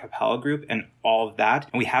virtual a cappella group and all of that.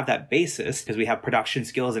 And we have that basis because we have production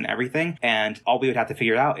skills and everything. And all we would have to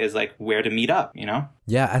figure out is like where to meet up,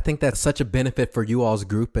 Yeah, I think that's such a benefit for you all's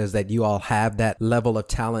group, is that you all have that level of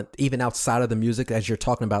talent, even outside of the music, as you're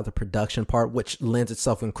talking about the production part, which lends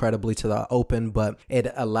itself incredibly to the Open, but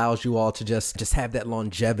it allows you all to just have that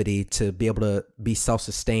longevity to be able to be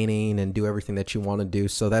self-sustaining and do everything that you want to do.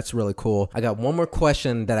 So that's really cool. I got one more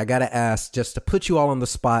question that I got to ask just to put you all on the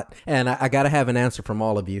spot, and I got to have an answer from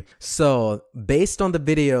all of you. So based on the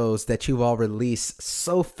videos that you've all released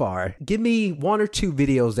so far, give me one or two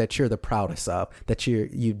videos that you're the proudest of, that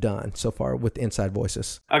you've done so far with Inside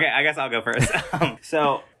Voices. Okay, I guess I'll go first.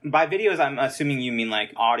 So by videos, I'm assuming you mean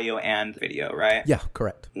like audio and video, right? Yeah,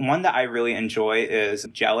 correct. One that I really enjoy is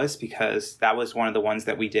Jealous, because that was one of the ones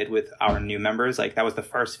that we did with our new members. Like, that was the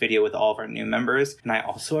first video with all of our new members, and I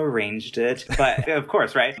also arranged it. But of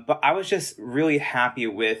course, right? But I was just really happy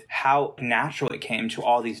with how natural it came to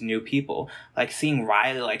all these new people. Like, seeing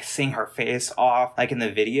Riley like sing her face off like in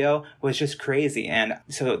the video was just crazy. And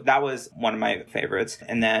so that was one of my favorites.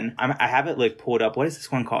 And then I have it like pulled up. What is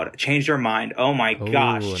this one called? Change Your Mind. Oh my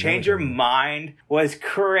gosh. Change Your Mind was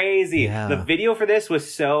crazy. Yeah. The video for this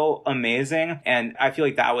was so amazing, and I feel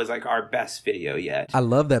like that was like our best video yet. I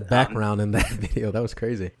love that background in that video. That was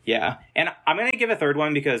crazy. Yeah, and I'm gonna give a third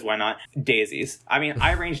one because why not? Daisies. I mean,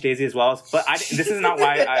 I arranged Daisy as well, but this is not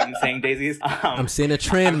why I'm saying Daisies. I'm seeing a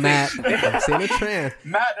trend, Matt. I'm seeing a trend.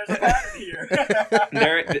 Matt, there's a pattern here.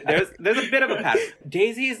 There's a bit of a pattern.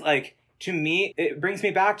 Daisies, like, to me, it brings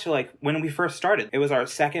me back to like when we first started. It was our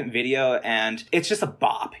second video and it's just a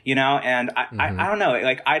bop, you know? And I don't know,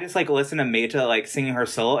 like I just like listen to Meta like singing her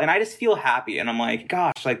solo and I just feel happy. And I'm like,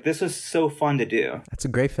 gosh, like this was so fun to do. That's a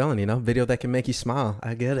great feeling, you know, video that can make you smile.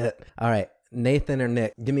 I get it. All right. Nathan or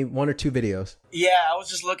Nick, give me 1 or 2 videos. Yeah, I was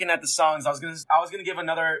just looking at the songs. I was gonna give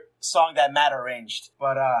another song that Matt arranged,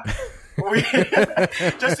 but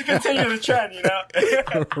just to continue the trend, you know.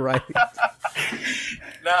 Right.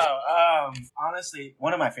 No, honestly,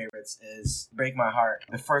 one of my favorites is "Break My Heart,"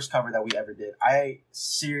 the first cover that we ever did. I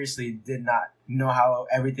seriously did not know how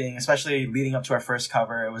everything, especially leading up to our first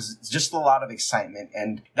cover, it was just a lot of excitement.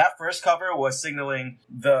 And that first cover was signaling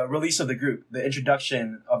the release of the group, the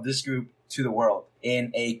introduction of this group to the world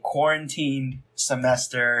in a quarantined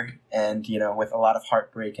semester and, you know, with a lot of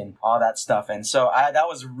heartbreak and all that stuff. And so that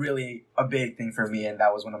was really a big thing for me, and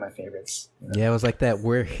that was one of my favorites. You know? Yeah, it was like that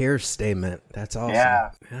 "we're here" statement. That's awesome.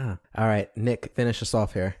 Yeah. All right, Nick, finish us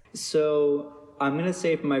off here. So I'm going to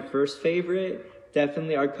say for my first favorite,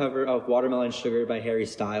 definitely our cover of Watermelon Sugar by Harry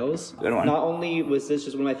Styles. Good one. Not only was this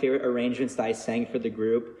just one of my favorite arrangements that I sang for the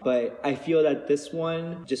group, but I feel that this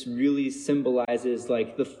one just really symbolizes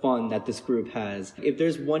like the fun that this group has. If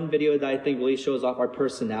there's one video that I think really shows off our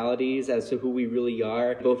personalities as to who we really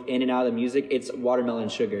are, both in and out of the music, it's Watermelon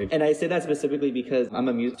Sugar. And I say that specifically because I'm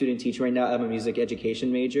a music student teacher right now. I'm a music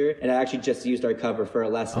education major, and I actually just used our cover for a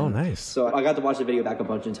lesson. Oh, nice. So I got to watch the video back a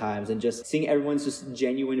bunch of times, and just seeing everyone's just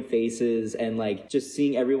genuine faces and like just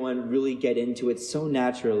seeing everyone really get into it so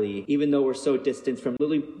naturally, even though we're so distant from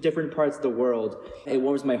literally different parts of the world, it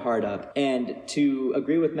warms my heart up. And to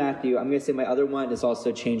agree with Matthew, I'm going to say my other one is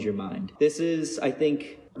also Change Your Mind. This is, I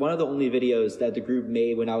think, one of the only videos that the group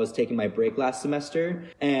made when I was taking my break last semester.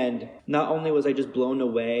 And not only was I just blown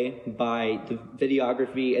away by the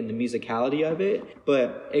videography and the musicality of it,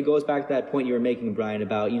 but it goes back to that point you were making, Brian,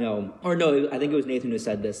 about, you know, or no, I think it was Nathan who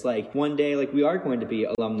said this, like one day, like we are going to be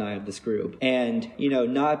alumni of this group. And, you know,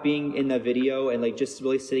 not being in that video and like just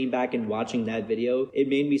really sitting back and watching that video, it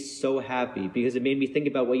made me so happy because it made me think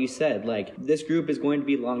about what you said. Like this group is going to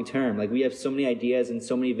be long term. Like we have so many ideas and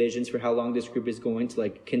so many visions for how long this group is going to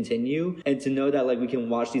like continue, and to know that like we can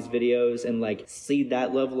watch these videos and like see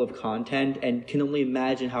that level of content and can only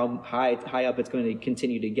imagine how high up it's going to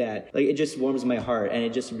continue to get. Like it just warms my heart, and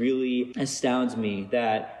it just really astounds me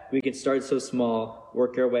that we can start so small,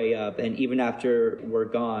 work our way up, and even after we're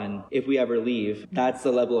gone, if we ever leave, that's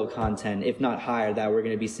the level of content, if not higher, that we're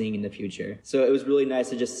going to be seeing in the future. So it was really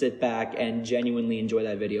nice to just sit back and genuinely enjoy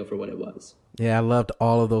that video for what it was. Yeah, I loved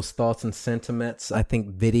all of those thoughts and sentiments. I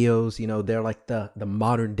think videos, you know, they're like the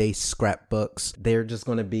modern day scrapbooks. They're just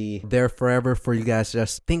going to be there forever for you guys to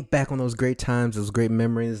just think back on those great times, those great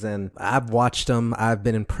memories. And I've watched them. I've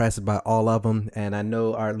been impressed by all of them. And I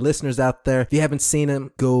know our listeners out there, if you haven't seen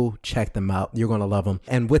them, go check them out. You're going to love them.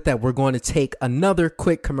 And with that, we're going to take another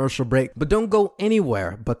quick commercial break. But don't go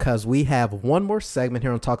anywhere, because we have one more segment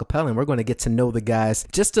here on Talkapella, and we're going to get to know the guys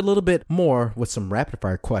just a little bit more with some rapid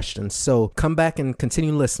fire questions. So come back and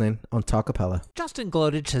continue listening on Talkapella. Justin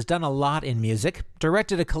Glodich has done a lot in music,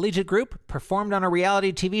 directed a collegiate group, performed on a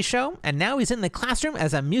reality TV show, and now he's in the classroom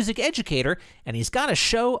as a music educator, and he's got a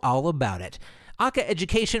show all about it. Aka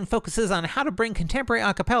Education focuses on how to bring contemporary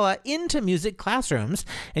a cappella into music classrooms,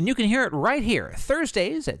 and you can hear it right here,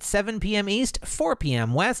 Thursdays at 7 p.m. East, 4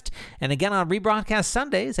 p.m. West, and again on rebroadcast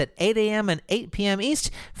Sundays at 8 a.m. and 8 p.m. East,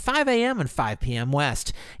 5 a.m. and 5 p.m.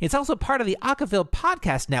 West. It's also part of the Acaville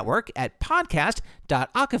Podcast Network at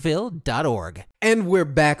podcast.acaville.org. And we're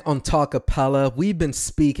back on Talkapella. We've been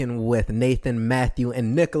speaking with Nathan, Matthew,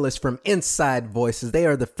 and Nicholas from Inside Voices. They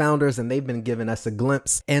are the founders, and they've been giving us a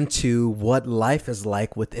glimpse into what life is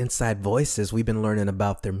like with Inside Voices. We've been learning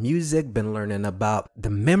about their music, been learning about the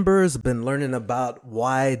members, been learning about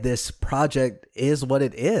why this project is what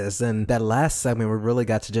it is. And that last segment, we really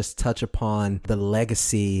got to just touch upon the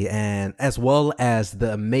legacy and as well as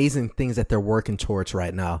the amazing things that they're working towards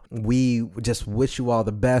right now. We just wish you all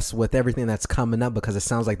the best with everything that's coming up, because it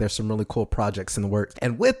sounds like there's some really cool projects in the works.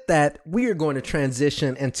 And with that, we are going to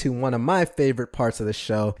transition into one of my favorite parts of the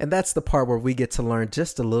show, and that's the part where we get to learn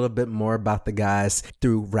just a little bit more about the guys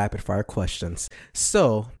through rapid fire questions.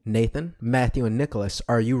 So Nathan, Matthew, and Nicholas,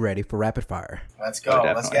 are you ready for rapid fire? Let's go.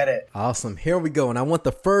 Let's get it. Awesome. Here we go. And I want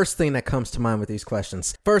the first thing that comes to mind with these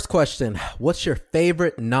questions. First question, what's your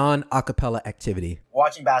favorite non-acapella activity?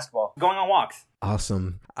 Watching basketball. Going on walks.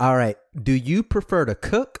 Awesome. All right. Do you prefer to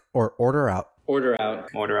cook or order out? Order out.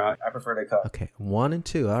 Order out. I prefer to cook. Okay, 1 and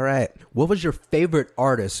 2. All right. What was your favorite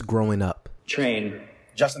artist growing up? Train.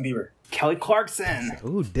 Justin Bieber. Kelly Clarkson.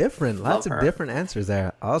 Ooh, different. Lots Love of her. different answers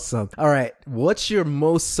there. Awesome. All right. What's your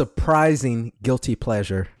most surprising guilty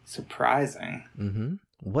pleasure? Surprising. Mm-hmm.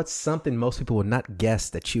 What's something most people would not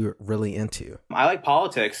guess that you're really into? I like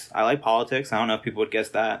politics. I don't know if people would guess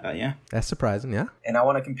that, but yeah. That's surprising, yeah. And I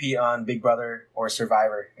want to compete on Big Brother or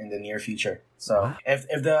Survivor in the near future. So if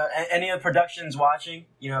any of the productions watching,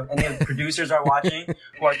 any of the producers are watching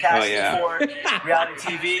who are casting for reality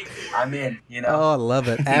TV, I'm in, Oh, I love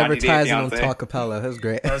it. Advertising on Talkapella. That's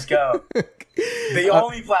great. Let's go. The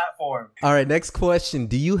only platform. All right, next question.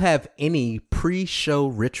 Do you have any pre-show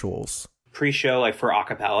rituals? Pre-show, like for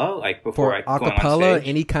acapella, like before for acapella,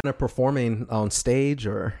 any kind of performing on stage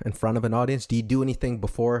or in front of an audience? Do you do anything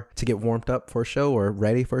before to get warmed up for a show or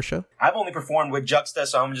ready for a show? I've only performed with Juxta,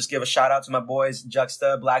 so I'm gonna just give a shout out to my boys,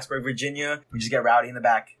 Juxta, Blacksburg, Virginia. We just get rowdy in the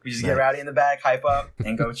back. Get rowdy in the back, hype up,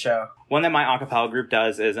 and go show. One that my acapella group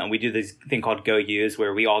does is we do this thing called Go Yous,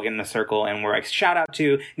 where we all get in a circle and we're like, shout out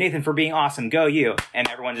to Nathan for being awesome, go you. And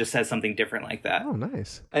everyone just says something different like that. Oh,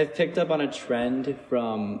 nice. I've picked up on a trend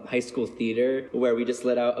from high school theater where we just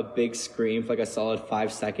let out a big scream for like a solid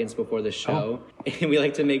 5 seconds before the show. Oh. And we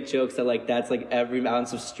like to make jokes that that's like every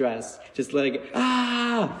ounce of stress. Just like,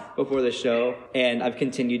 before the show. And I've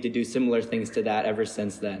continued to do similar things to that ever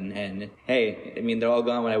since then. And hey, I mean, they're all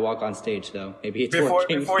gone when I walk on stage, though. Maybe it's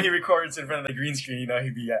working. Before he records in front of the green screen,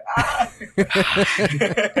 he'd be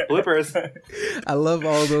Bloopers. I love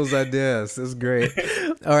all those ideas. It's great.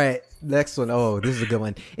 All right, next one. Oh, this is a good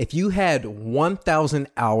one. If you had 1,000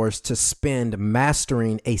 hours to spend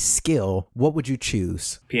mastering a skill, what would you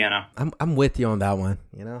choose? Piano. I'm with you on that one.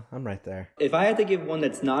 I'm right there. If I had to give one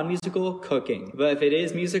that's non-musical, cooking. But if it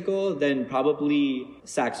is musical, then probably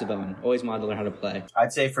saxophone. Always wanted to learn how to play.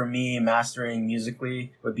 I'd say for me, mastering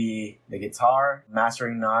musically would be the guitar.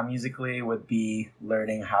 Mastering non-musically would be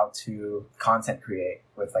learning how to content create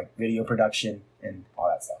with like video production and all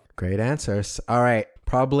that stuff. Great answers. All right.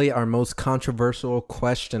 Probably our most controversial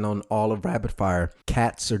question on all of Rapid Fire.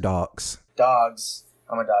 Cats or dogs? Dogs.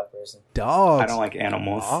 I'm a dog person. Dogs. I don't like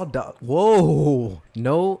animals. All dog. Whoa.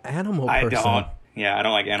 No animal person. I don't. Yeah, I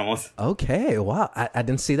don't like animals. Okay. Wow. I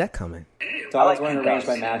didn't see that coming. Dogs weren't arranged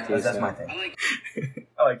by Matthew. That's my thing.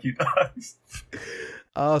 I like cute dogs.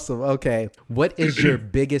 Awesome. Okay. What is your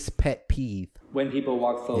biggest pet peeve? When people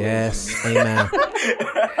walk slowly. Yes. Amen.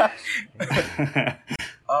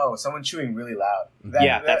 Oh, someone chewing really loud.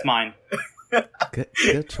 That's mine.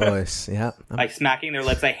 Good choice. Yeah. Like smacking their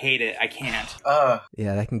lips. I hate it. I can't.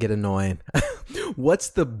 Yeah, that can get annoying. What's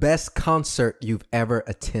the best concert you've ever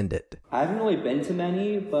attended? I haven't really been to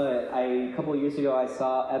many, but a couple of years ago I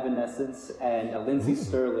saw Evanescence and Lindsey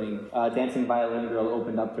Sterling, Dancing Violin Girl,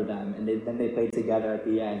 opened up for them, and then they played together at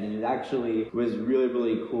the end, and it actually was really,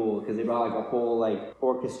 really cool because they brought like a whole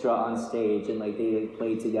orchestra on stage and they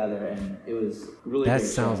played together, and it was really. That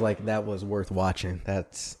sounds like that was worth watching.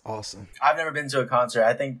 That's awesome. I've never been to a concert.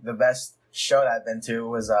 I think the best show that I've been to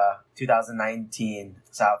was 2019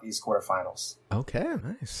 Southeast quarterfinals. Okay,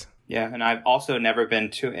 nice. Yeah, and I've also never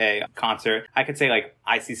been to a concert. I could say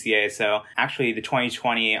ICCA. So actually the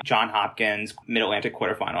 2020 John Hopkins Mid-Atlantic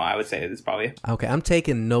quarterfinal, I would say is probably. Okay, I'm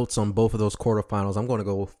taking notes on both of those quarterfinals. I'm going to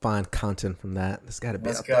go find content from that. It's got to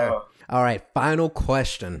be up there. All right, final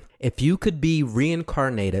question. If you could be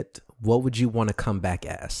reincarnated, what would you want to come back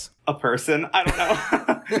as? A person? I don't know.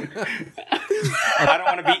 I don't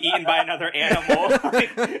want to be eaten by another animal.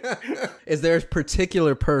 Is there a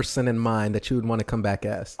particular person in mind that you would want to come back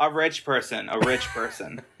as? A rich person.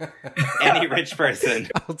 Any rich person.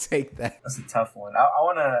 I'll take that. That's a tough one. I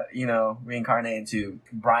want to, reincarnate into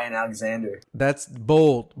Brian Alexander. That's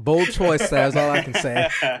bold. Bold choice, that's all I can say.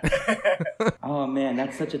 Oh, man,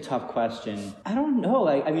 that's such a tough question. I don't know.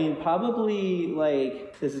 Probably,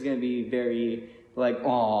 this is going to be very...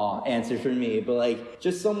 answer for me, but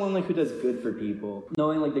just someone who does good for people,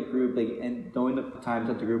 knowing the group, and knowing the times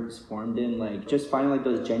that the group was formed in, just finding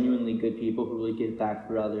those genuinely good people who really give back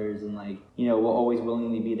for others and will always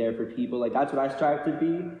willingly be there for people. That's what I strive to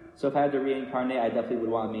be. So if I had to reincarnate, I definitely would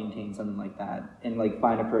want to maintain something like that and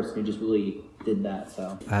find a person who just really did that.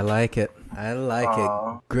 So I like it.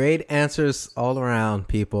 It. Great answers all around,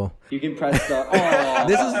 people. You can press the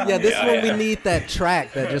this is when we need that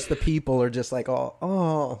track that just the people are just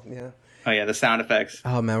yeah. Oh yeah, the sound effects.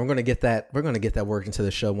 Oh man, we're gonna get that worked into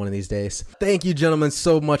the show one of these days. Thank you, gentlemen,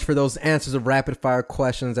 so much for those answers of rapid fire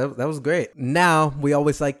questions. That was great. Now we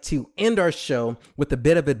always like to end our show with a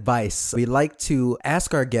bit of advice. We like to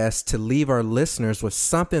ask our guests to leave our listeners with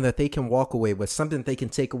something that they can walk away with, something that they can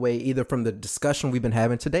take away either from the discussion we've been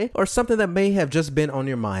having today or something that may have just been on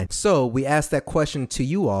your mind. So we ask that question to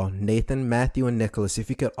you all, Nathan, Matthew, and Nicholas.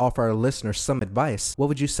 If you could offer our listeners some advice, what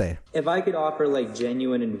would you say? If I could offer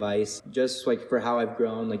genuine advice, just like for how I've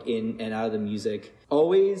grown like in and out of the music.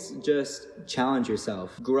 Always just challenge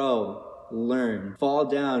yourself, grow, learn, fall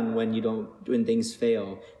down when things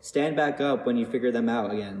fail, stand back up when you figure them out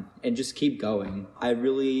again, and just keep going. I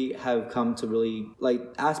really have come to really like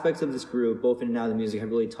aspects of this group, both in and out of the music, have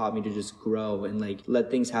really taught me to just grow and like let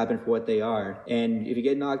things happen for what they are. And if you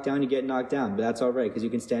get knocked down, you get knocked down, but that's all right, because you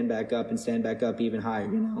can stand back up and stand back up even higher,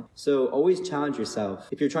 you know? So always challenge yourself.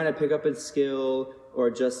 If you're trying to pick up a skill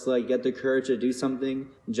or just like get the courage to do something,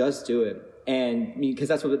 just do it. And because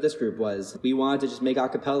that's what this group was. We wanted to just make a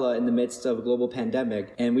cappella in the midst of a global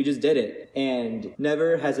pandemic, and we just did it. And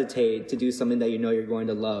never hesitate to do something that you know you're going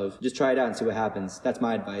to love. Just try it out and see what happens. That's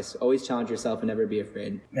my advice. Always challenge yourself and never be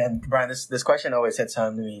afraid. Man, Brian, this question always hits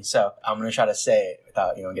home to me, so I'm going to try to say it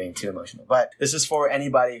without, getting too emotional. But this is for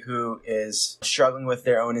anybody who is struggling with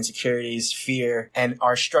their own insecurities, fear, and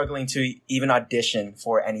are struggling to even audition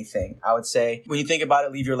for anything. I would say, when you think about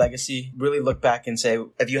it, leave your legacy. Really look back and say,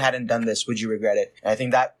 if you hadn't done this, would you regret it? And I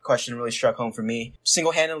think that question really struck home for me.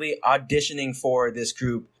 Single-handedly auditioning for this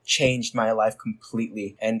group changed my life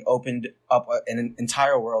completely and opened up an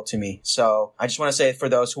entire world to me. So I just want to say, for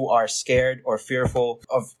those who are scared or fearful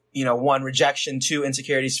of, 1, rejection, 2,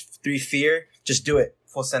 insecurities, 3, fear, just do it.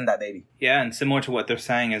 Full send that baby. Yeah, and similar to what they're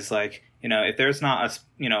saying is like, if there's not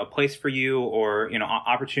a place for you or,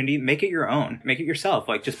 opportunity, make it your own. Make it yourself.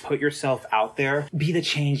 Like, just put yourself out there. Be the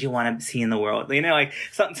change you want to see in the world. Like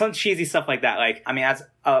some cheesy stuff like that. Like, I mean, as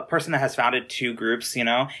a person that has founded 2 groups,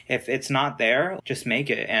 if it's not there, just make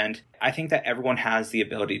it. And I think that everyone has the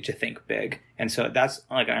ability to think big. And so that's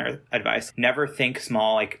like our advice. Never think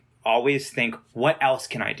small. Like, always think, what else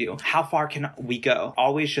can I do? How far can we go?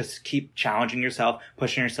 Always just keep challenging yourself,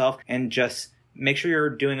 pushing yourself, and just make sure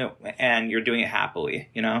you're doing it and you're doing it happily,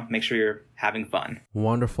 make sure you're having fun.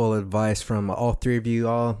 Wonderful advice from all 3 of you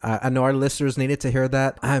all. I know our listeners needed to hear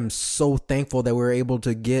that. I'm so thankful that we were able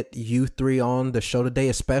to get you 3 on the show today,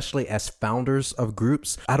 especially as founders of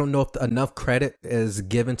groups. I don't know if enough credit is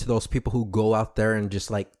given to those people who go out there and just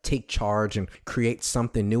like take charge and create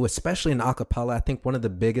something new, especially in acapella. I think one of the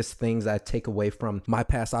biggest things I take away from my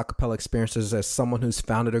past acapella experiences as someone who's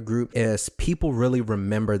founded a group is people really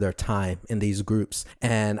remember their time in these groups.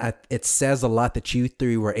 And it says a lot that you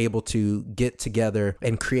 3 were able to get together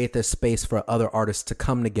and create this space for other artists to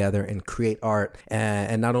come together and create art,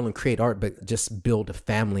 and not only create art, but just build a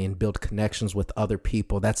family and build connections with other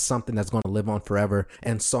people. That's something that's going to live on forever.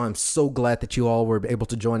 And so I'm so glad that you all were able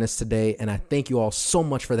to join us today. And I thank you all so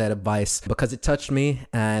much for that advice, because it touched me,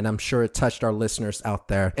 and I'm sure it touched our listeners out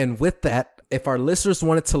there. And with that, if our listeners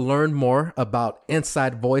wanted to learn more about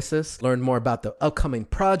Inside Voices, learn more about the upcoming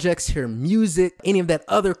projects, hear music, any of that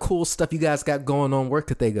other cool stuff you guys got going on, where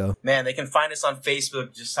could they go? Man, they can find us on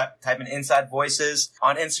Facebook. Just type in Inside Voices.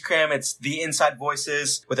 On Instagram, it's The Inside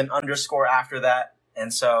Voices with an _, after that.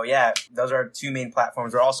 And so, yeah, those are our 2 main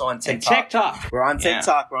platforms. We're also on TikTok. And TikTok. We're on TikTok.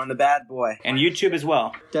 Yeah. We're on the bad boy. And YouTube as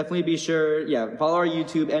well. Definitely be sure, follow our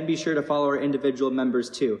YouTube, and be sure to follow our individual members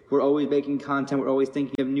too. We're always making content. We're always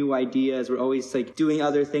thinking of new ideas. We're always like doing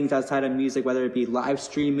other things outside of music, whether it be live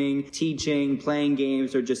streaming, teaching, playing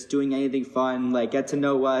games, or just doing anything fun. Like, get to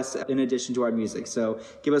know us in addition to our music. So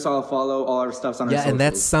give us all a follow. All our stuff's on our socials. Yeah, and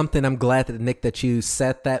that's something I'm glad that, Nick, that you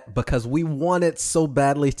said that, because we wanted so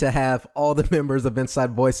badly to have all the members of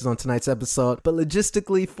Inside Voices on tonight's episode, but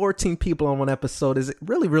logistically 14 people on one episode is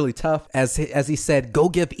really, really tough. As he said, go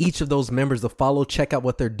give each of those members a follow, check out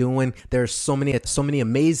what they're doing. There's so many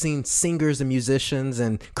amazing singers and musicians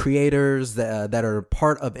and creators that are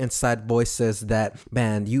part of Inside Voices that,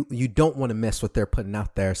 man, you don't want to miss what they're putting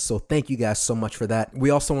out there. So thank you guys so much for that.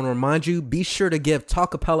 We also want to remind you, be sure to give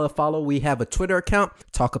Talkapella a follow. We have a Twitter account,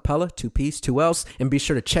 Talkapella, 2 P's, 2 L's, and be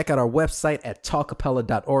sure to check out our website at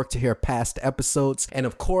talkapella.org to hear past episodes. And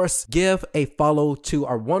of course, give a follow to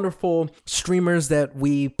our wonderful streamers that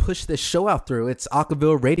we push this show out through. It's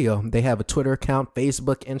Acaville Radio. They have a Twitter account,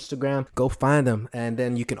 Facebook, Instagram. Go find them. And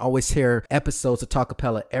then you can always hear episodes of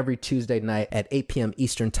Talkapella every Tuesday night at 8 p.m.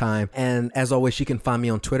 Eastern Time. And as always, you can find me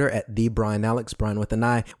on Twitter at @TheBrianAlex, Brian with an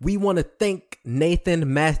I. We want to thank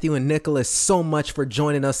Nathan, Matthew, and Nicholas so much for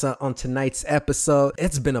joining us on tonight's episode.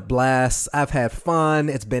 It's been a blast. I've had fun.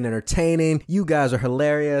 It's been entertaining. You guys are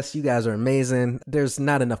hilarious. You guys are amazing. There's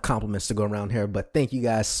not enough compliments to go around here, but thank you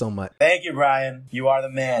guys so much. Thank you, Brian. You are the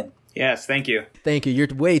man. Yes, thank you. Thank you. You're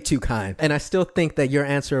way too kind. And I still think that your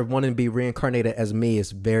answer of wanting to be reincarnated as me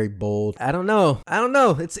is very bold. I don't know.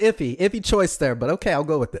 It's iffy choice there, but okay, I'll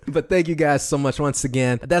go with it. But thank you guys so much once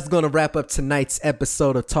again. That's going to wrap up tonight's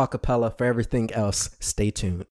episode of Talkapella. For everything else, stay tuned.